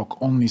Turks block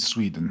only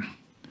Sweden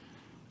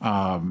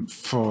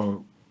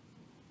for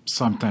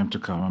some time to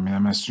come? I mean,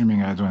 I'm assuming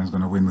Erdogan is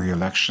going to win the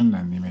election,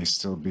 and he may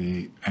still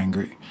be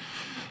angry.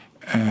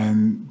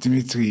 And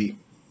Dimitri,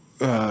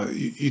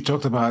 you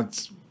talked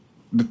about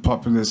the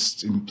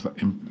populist,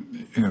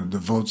 the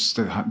votes,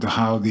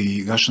 how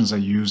the Russians are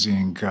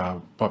using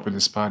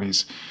populist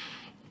parties.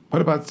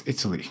 What about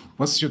Italy?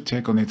 What's your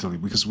take on Italy?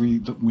 Because we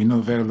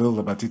know very little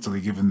about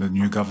Italy, given the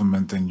new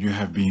government, and you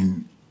have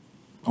been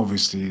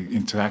obviously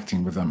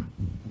interacting with them.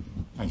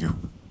 Thank you.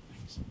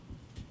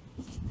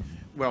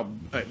 Well,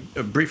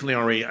 briefly,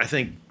 Henri, I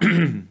think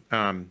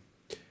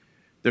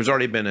there's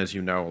already been, as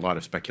you know, a lot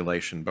of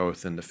speculation,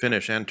 both in the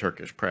Finnish and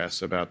Turkish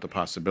press, about the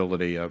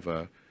possibility of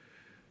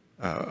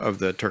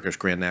the Turkish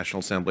Grand National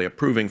Assembly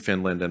approving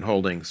Finland and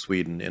holding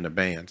Sweden in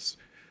abeyance.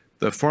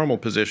 The formal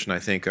position, I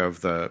think,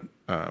 of the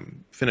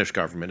Finnish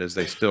government is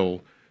they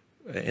still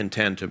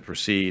intend to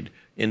proceed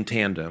in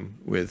tandem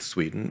with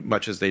Sweden,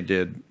 much as they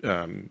did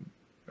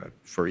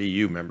for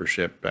EU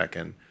membership back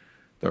in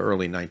the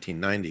early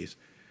 1990s.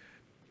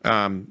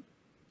 I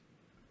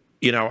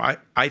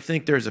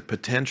think there's a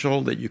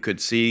potential that you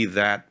could see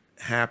that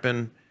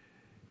happen,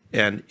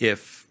 and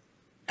if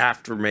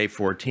after May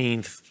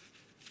 14th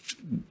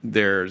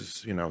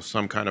there's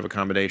some kind of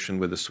accommodation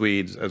with the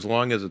Swedes, as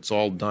long as it's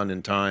all done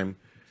in time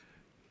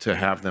to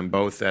have them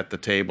both at the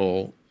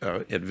table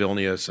at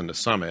Vilnius and the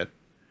summit,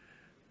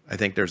 I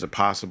think there's a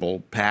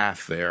possible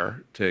path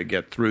there to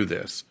get through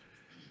this.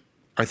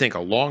 I think a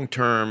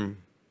long-term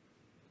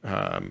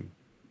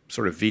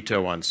sort of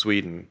veto on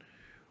Sweden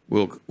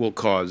will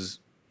cause,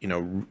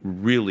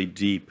 really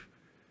deep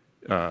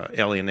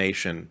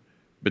alienation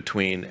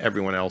between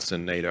everyone else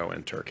in NATO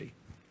and Turkey,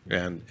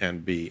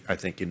 and be, I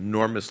think,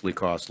 enormously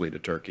costly to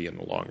Turkey in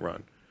the long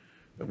run,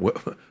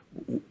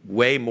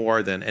 way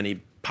more than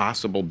any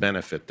possible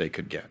benefit they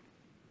could get.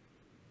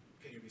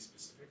 Can you be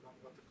specific on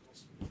what the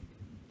cost will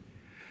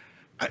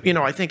be?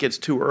 I think it's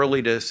too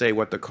early to say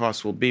what the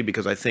cost will be,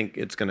 because I think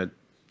it's going to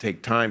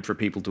take time for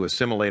people to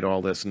assimilate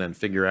all this and then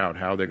figure out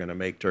how they're going to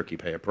make Turkey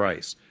pay a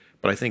price.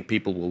 But I think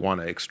people will want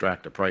to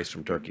extract a price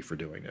from Turkey for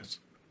doing this.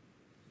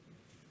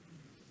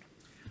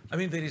 I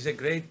mean, there is a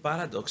great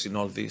paradox in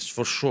all this,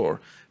 for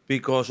sure,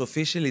 because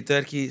officially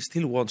Turkey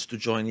still wants to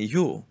join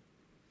EU,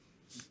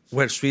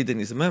 where Sweden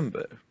is a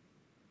member.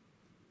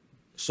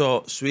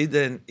 So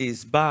Sweden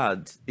is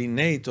bad in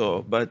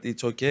NATO, but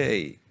it's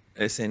okay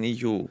as an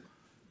EU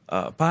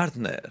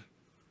partner.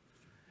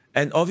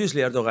 And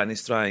obviously Erdogan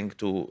is trying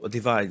to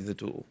divide the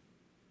two.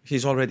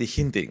 He's already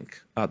hinting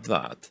at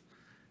that.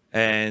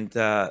 And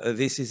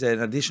this is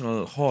an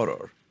additional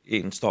horror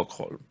in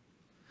Stockholm.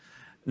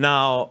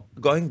 Now,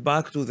 going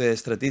back to the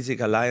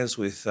strategic alliance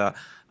with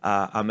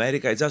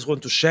America, I just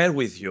want to share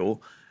with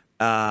you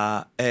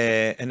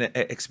an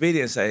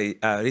experience I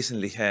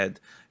recently had.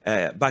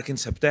 Back in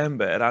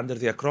September, under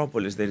the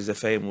Acropolis, there is a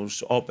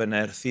famous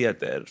open-air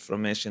theater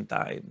from ancient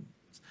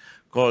times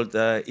called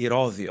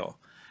Irodio.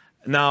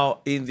 Now,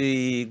 in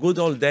the good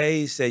old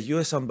days, a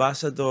US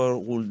ambassador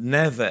would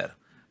never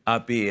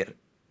appear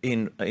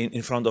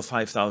in front of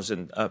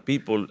 5,000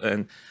 people,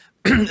 and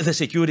the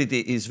security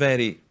is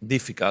very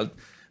difficult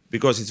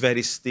because it's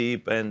very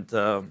steep and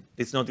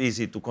it's not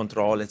easy to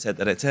control,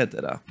 etc.,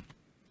 etc.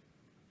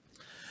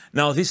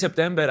 Now, this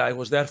September, I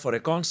was there for a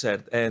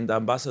concert, and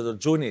Ambassador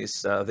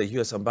Junis, the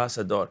US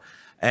ambassador,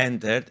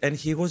 entered, and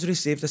he was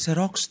received as a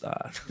rock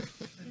star.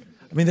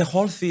 I mean, the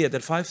whole theater,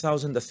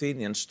 5,000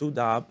 Athenians stood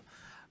up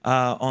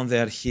on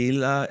their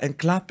heel and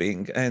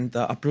clapping and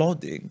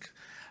applauding.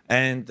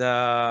 And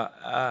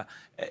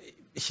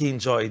he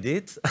enjoyed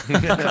it,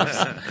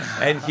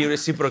 and he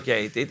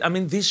reciprocated. I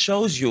mean, this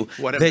shows you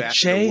the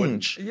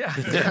change,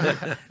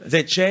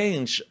 the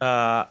change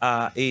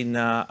in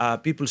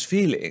people's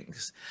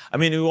feelings. I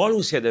mean, we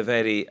always had a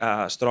very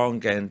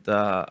strong and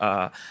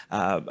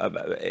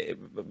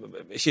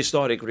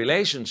historic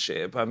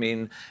relationship. I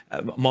mean,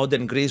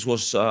 modern Greece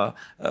was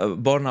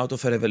born out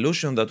of a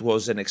revolution that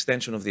was an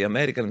extension of the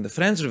American and the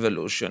French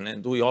Revolution,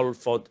 and we all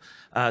fought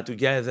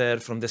together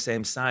from the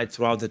same side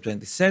throughout the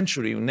 20th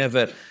century.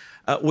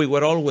 We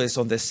were always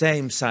on the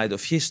same side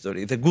of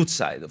history, the good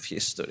side of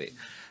history.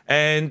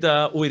 And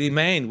we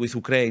remain with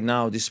Ukraine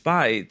now,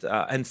 despite,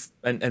 and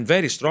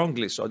very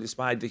strongly so,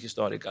 despite the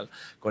historical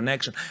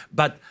connection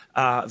that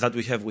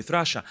we have with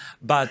Russia.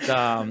 But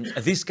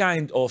this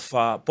kind of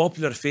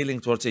popular feeling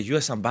towards a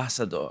US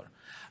ambassador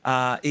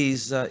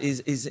is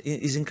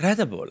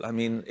incredible. I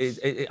mean,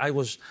 I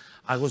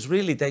was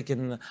really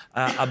taken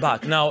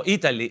aback. Now,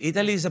 Italy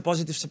is a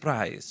positive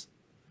surprise.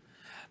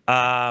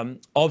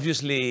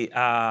 Obviously, they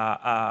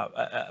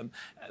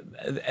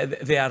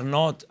are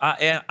not.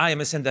 I am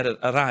a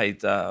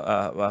center-right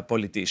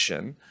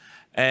politician,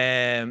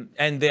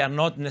 and they are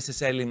not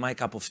necessarily my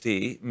cup of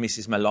tea,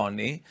 Mrs.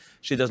 Meloni.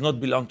 She does not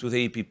belong to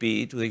the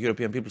EPP, to the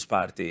European People's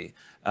Party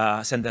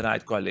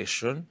center-right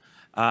coalition.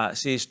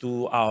 She is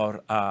to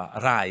our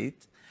right,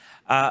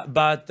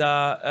 but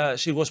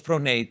she was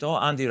pro-NATO,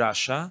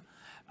 anti-Russia.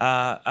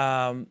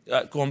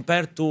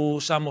 Compared to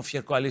some of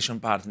her coalition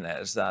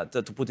partners that,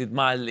 to put it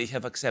mildly,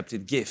 have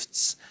accepted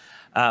gifts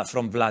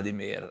from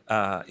Vladimir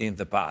in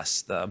the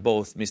past,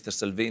 both Mr.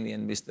 Salvini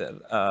and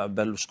Mr.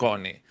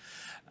 Berlusconi.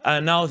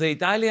 Now, the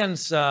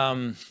Italians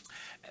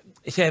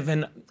have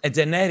a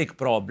generic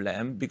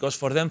problem because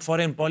for them,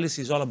 foreign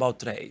policy is all about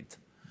trade.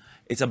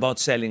 It's about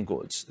selling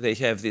goods. They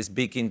have these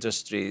big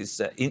industries,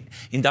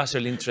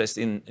 industrial interests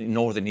in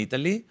northern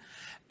Italy.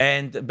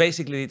 And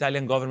basically, the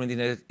Italian government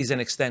is an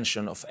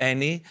extension of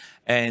Endy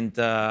and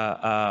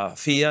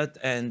Fiat,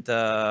 and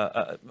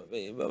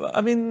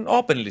I mean,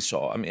 openly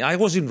so. I mean, I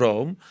was in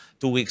Rome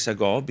 2 weeks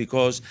ago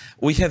because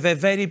we have a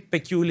very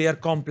peculiar,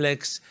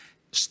 complex,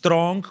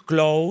 strong,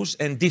 close,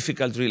 and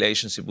difficult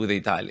relationship with the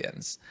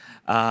Italians.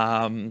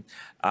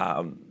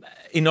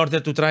 In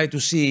order to try to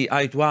see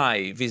eye to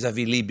eye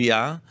vis-à-vis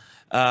Libya,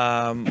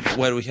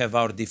 where we have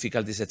our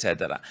difficulties,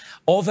 etc.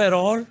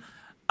 Overall,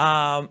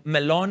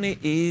 Meloni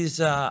is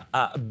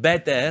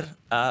better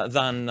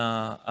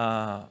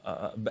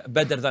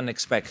than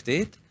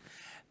expected.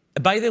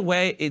 By the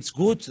way, it's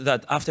good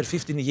that after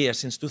 15 years,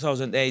 since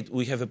 2008,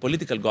 we have a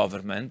political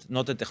government,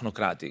 not a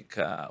technocratic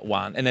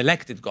one, an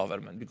elected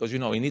government. Because, you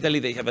know, in Italy,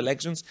 they have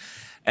elections,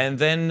 and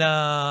then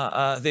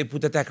they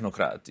put a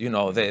technocrat. You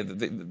know, there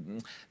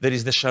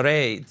is the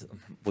charade,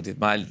 put it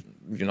mild,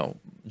 you know,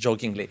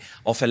 jokingly,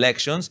 of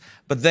elections.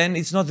 But then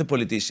it's not the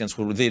politicians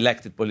who are the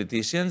elected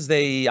politicians.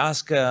 They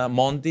ask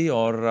Monti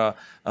or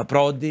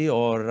Prodi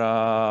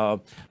or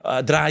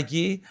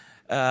Draghi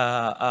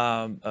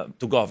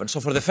to govern.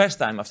 So for the first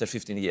time after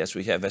 15 years,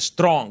 we have a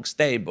strong,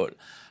 stable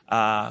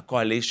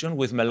coalition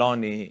with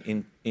Meloni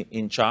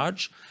in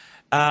charge.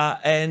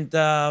 And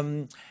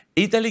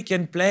Italy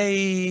can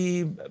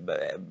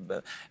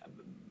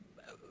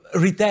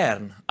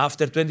return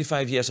after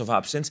 25 years of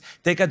absence,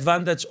 take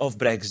advantage of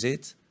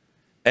Brexit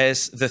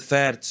as the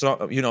third,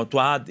 you know, to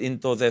add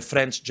into the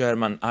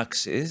French-German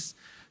axis.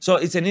 So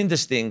it's an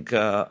interesting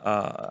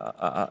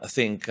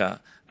thing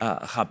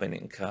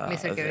happening.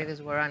 Mr. Keridis,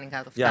 we're running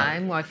out of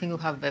time. Well, I think we'll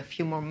have a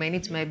few more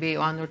minutes, maybe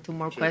 1 or 2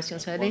 more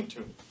questions, Eddie.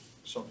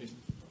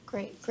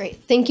 Great,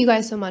 great. Thank you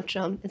guys so much.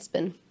 It's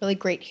been really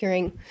great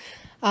hearing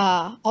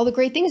all the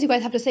great things you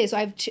guys have to say. So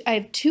I have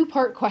a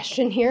two-part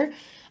question here.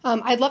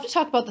 I'd love to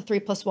talk about the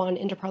 3+1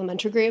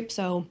 interparliamentary group.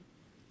 So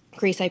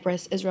Greece,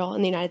 Cyprus, Israel,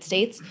 and the United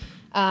States.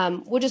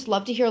 Would just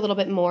love to hear a little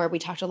bit more. We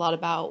talked a lot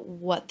about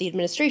what the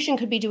administration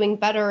could be doing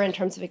better in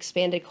terms of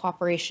expanded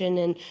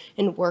cooperation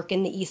and work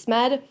in the East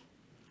Med.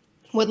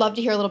 Would love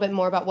to hear a little bit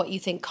more about what you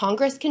think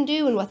Congress can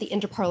do and what the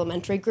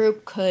interparliamentary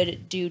group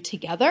could do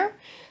together.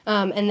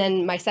 And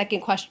then my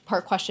second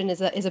part question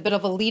is a bit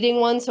of a leading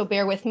one, so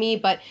bear with me.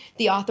 But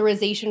the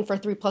authorization for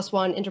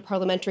 3+1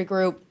 interparliamentary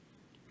group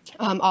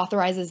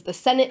authorizes the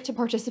Senate to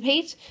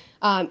participate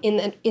in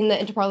the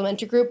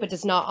interparliamentary group, but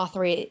does not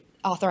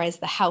authorize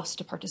the House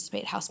to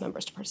participate, House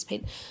members to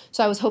participate.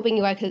 So I was hoping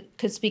you guys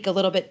could speak a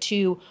little bit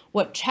to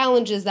what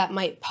challenges that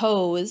might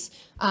pose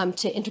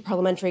to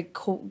interparliamentary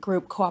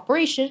group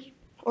cooperation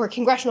or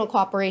congressional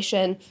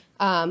cooperation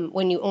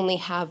when you only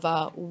have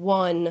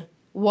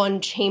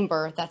one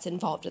chamber that's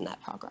involved in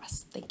that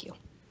progress? Thank you.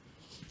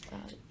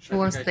 Who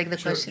wants to take the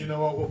question? You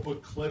know what, we'll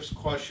put Cliff's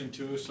question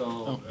too,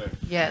 so.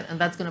 Yeah, and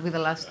that's going to be the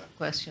last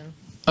question.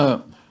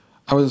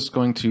 I was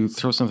going to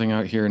throw something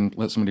out here and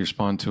let somebody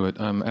respond to it.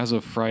 As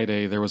of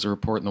Friday, there was a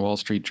report in the Wall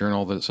Street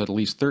Journal that said at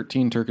least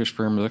 13 Turkish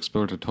firms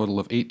exported a total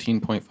of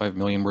 18.5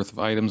 million worth of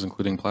items,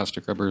 including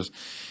plastic rubbers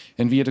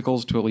and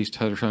vehicles, to at least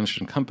 10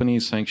 Russian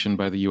companies sanctioned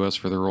by the U.S.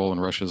 for their role in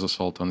Russia's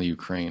assault on the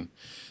Ukraine.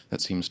 That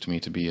seems to me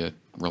to be a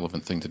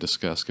relevant thing to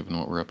discuss, given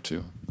what we're up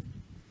to.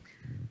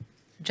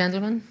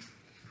 Gentlemen,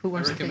 who I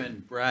wants to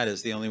recommend Brad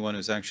is the only one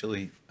who's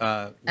actually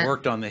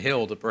worked on the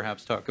Hill to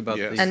perhaps talk about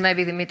Yes. these. And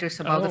maybe Dimitris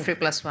about the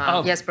 3+1.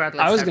 Oh, Yes, Brad,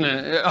 let's I was start.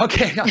 going to,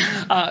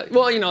 okay.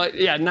 Well, you know,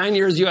 yeah, 9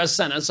 years U.S.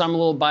 Senate, so I'm a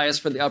little biased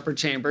for the upper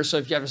chamber. So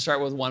if you have to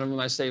start with one of them,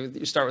 I say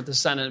you start with the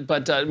Senate.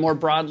 But more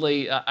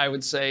broadly, I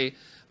would say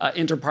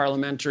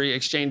interparliamentary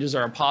exchanges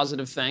are a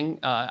positive thing.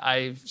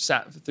 I've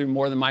sat through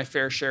more than my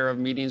fair share of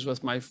meetings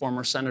with my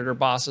former senator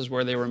bosses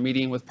where they were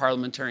meeting with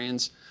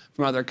parliamentarians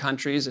from other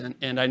countries,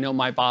 and I know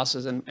my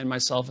bosses and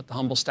myself at the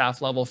humble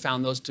staff level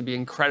found those to be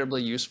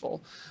incredibly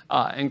useful,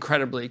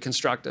 incredibly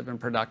constructive and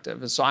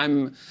productive. And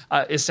so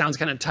it sounds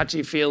kind of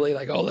touchy-feely,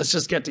 like, oh, let's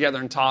just get together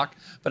and talk,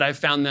 but I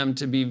found them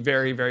to be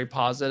very, very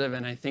positive,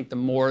 and I think the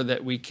more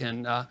that we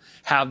can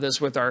have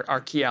this with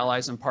our key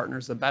allies and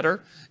partners, the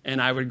better. And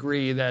I would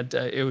agree that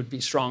it would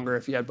be stronger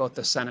if you had both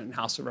the Senate and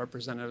House of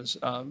Representatives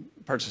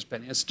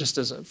participating. It's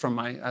just from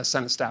my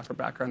Senate staffer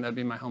background, that'd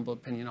be my humble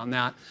opinion on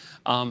that.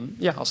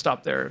 Yeah, I'll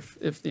stop there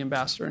if the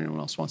ambassador or anyone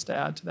else wants to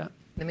add to that.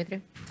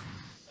 Dimitri?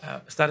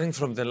 Starting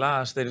from the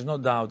last, there is no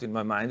doubt in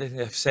my mind, I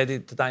think I've said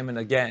it time and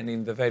again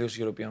in the various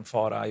European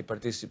fora I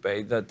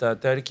participate, that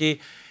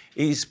Turkey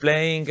is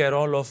playing a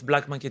role of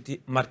black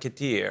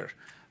marketeer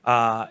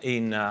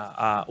in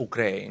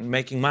Ukraine,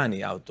 making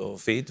money out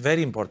of it,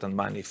 very important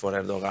money for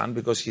Erdogan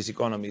because his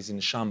economy is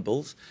in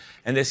shambles.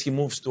 And as he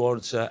moves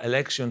towards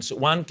elections,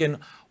 one can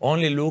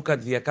only look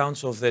at the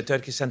accounts of the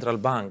Turkish Central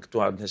Bank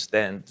to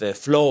understand the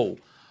flow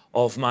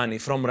of money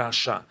from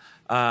Russia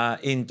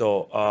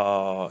into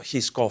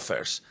his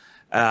coffers.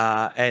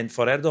 And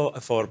for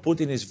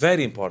Putin, it's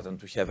very important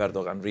to have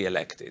Erdogan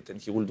re-elected,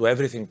 and he will do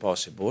everything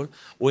possible.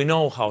 We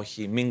know how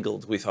he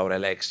mingled with our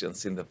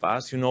elections in the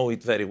past. You know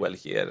it very well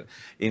here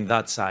in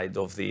that side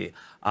of the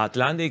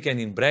Atlantic, and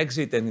in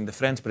Brexit and in the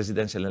French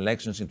presidential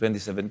elections in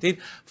 2017.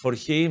 For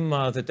him,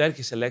 the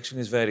Turkish election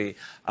is very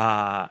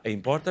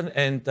important,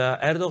 and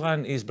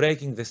Erdogan is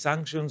breaking the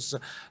sanctions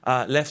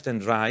left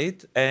and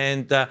right,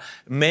 and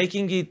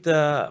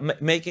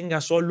making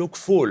us all look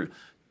fool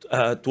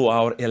to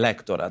our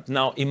electorate.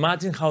 Now,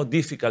 imagine how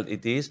difficult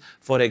it is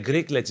for a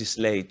Greek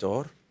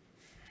legislator,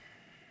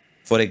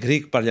 for a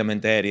Greek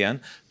parliamentarian,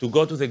 to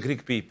go to the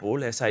Greek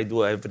people, as I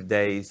do every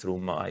day through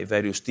my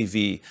various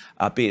TV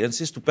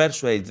appearances, to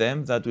persuade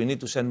them that we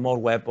need to send more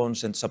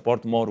weapons and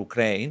support more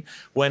Ukraine,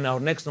 when our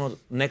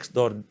next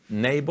door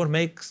neighbor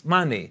makes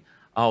money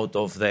out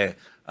of the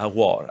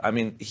war. I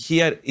mean,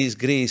 here is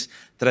Greece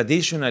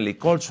traditionally,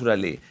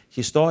 culturally,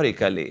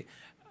 historically,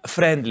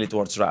 friendly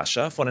towards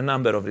Russia for a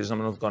number of reasons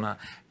I'm not going to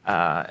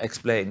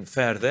explain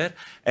further.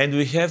 And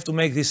we have to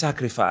make this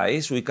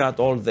sacrifice. We cut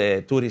all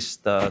the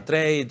tourist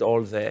trade,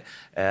 all the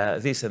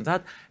this and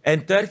that.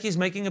 And Turkey is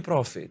making a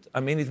profit. I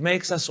mean, it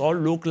makes us all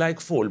look like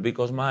fool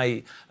because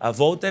my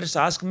voters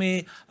ask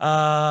me,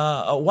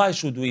 why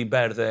should we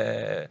bear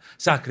the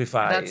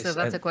sacrifice?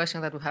 That's a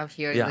question that we have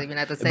here Yeah. in the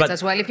United States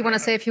as well. If you want to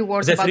say a few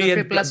words The about the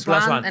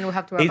 3+1, and we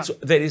have to wrap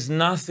up. there is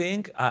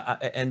nothing,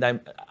 and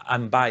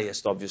I'm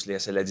biased, obviously,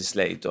 as a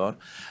legislator,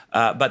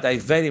 but I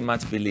very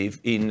much believe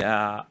in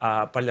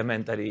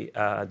parliamentary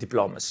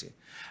diplomacy.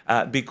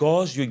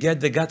 Because you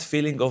get the gut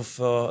feeling of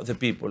the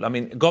people. I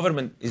mean,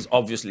 government is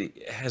obviously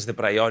has the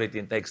priority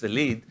and takes the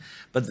lead,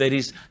 but there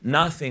is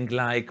nothing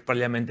like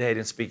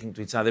parliamentarians speaking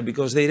to each other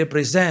because they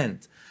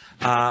represent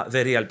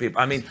the real people.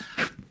 I mean,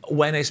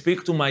 when I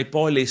speak to my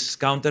Polish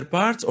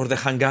counterparts or the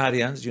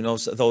Hungarians, you know,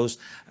 those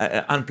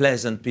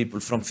unpleasant people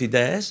from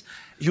Fidesz,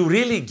 you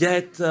really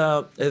get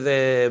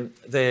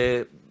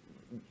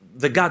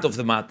the gut of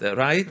the matter,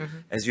 right?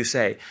 As you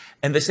say.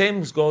 And the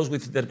same goes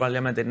with the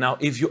parliamentary. Now,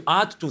 if you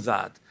add to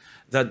that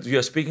you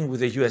are speaking with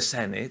the US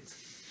Senate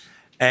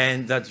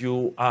and that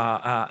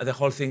the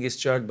whole thing is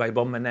chaired by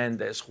Bowman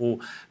who,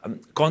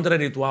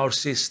 contrary to our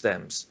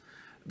systems,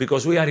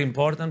 because we are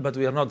important, but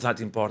we are not that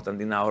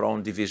important in our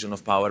own division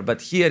of power.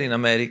 But here in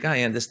America,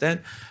 I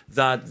understand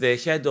that the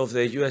head of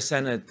the US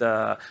Senate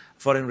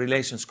Foreign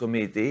Relations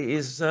Committee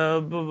is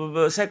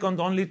second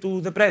only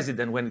to the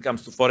president when it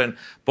comes to foreign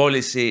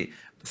policy.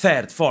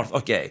 Third, fourth,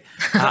 okay.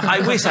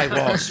 I wish I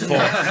was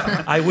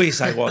fourth. I wish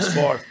I was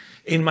fourth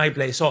in my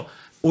place. So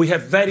we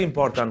have very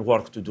important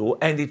work to do,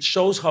 and it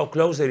shows how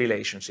close the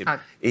relationship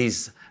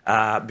is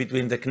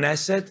between the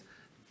Knesset,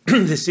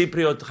 the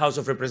Cypriot House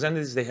of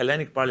Representatives, the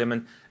Hellenic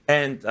Parliament,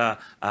 and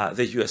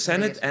the US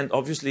Senate. And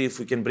obviously, if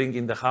we can bring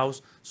in the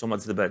House, so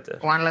much the better.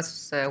 One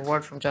last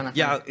word from Jonathan.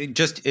 Yeah,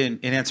 just in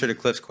answer to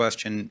Cliff's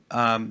question,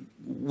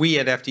 we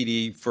at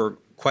FDD for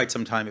quite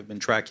some time have been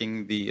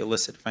tracking the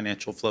illicit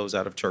financial flows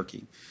out of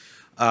Turkey.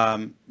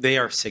 They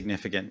are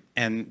significant,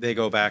 and they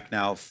go back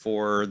now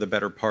for the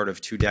better part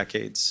of 2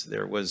 decades.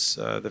 There was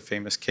the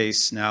famous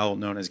case now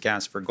known as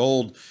Gas for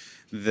Gold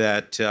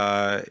that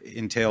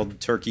entailed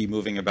Turkey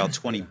moving about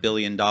 $20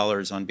 billion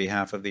on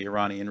behalf of the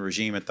Iranian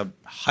regime at the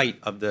height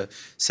of the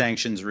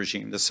sanctions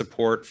regime, the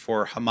support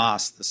for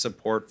Hamas, the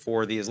support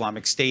for the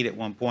Islamic State at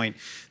one point,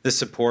 the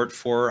support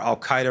for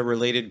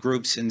al-Qaeda-related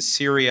groups in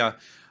Syria.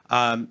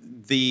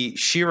 The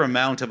sheer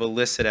amount of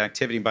illicit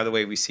activity, by the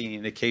way, we see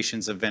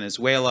indications of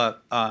Venezuela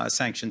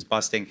sanctions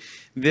busting.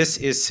 This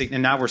is,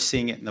 and now we're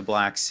seeing it in the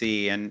Black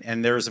Sea.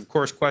 And there's, of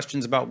course,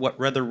 questions about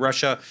whether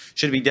Russia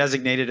should be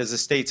designated as a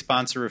state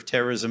sponsor of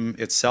terrorism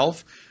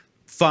itself.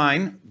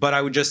 Fine, but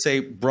I would just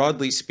say,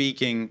 broadly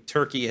speaking,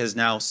 Turkey has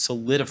now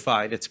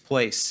solidified its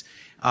place,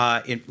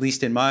 at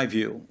least in my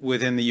view,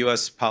 within the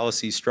U.S.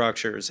 policy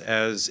structures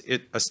as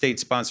a state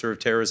sponsor of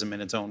terrorism in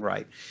its own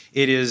right.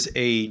 It is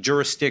a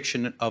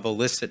jurisdiction of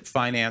illicit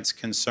finance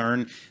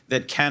concern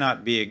that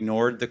cannot be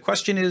ignored. The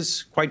question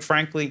is, quite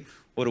frankly,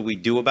 what do we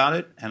do about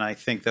it? And I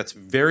think that's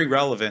very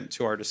relevant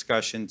to our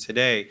discussion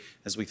today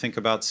as we think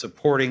about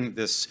supporting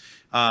this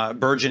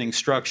burgeoning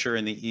structure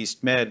in the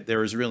East Med.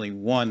 There is really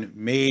one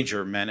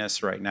major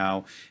menace right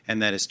now,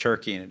 and that is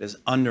Turkey, and it is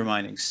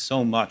undermining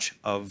so much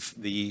of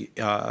the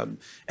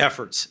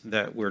efforts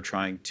that we're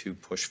trying to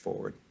push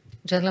forward.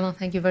 Gentlemen,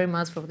 thank you very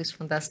much for this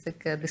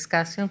fantastic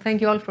discussion.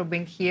 Thank you all for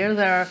being here.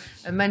 There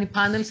are many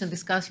panels and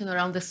discussion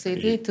around the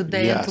city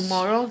today and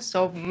tomorrow,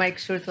 so make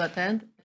sure to attend.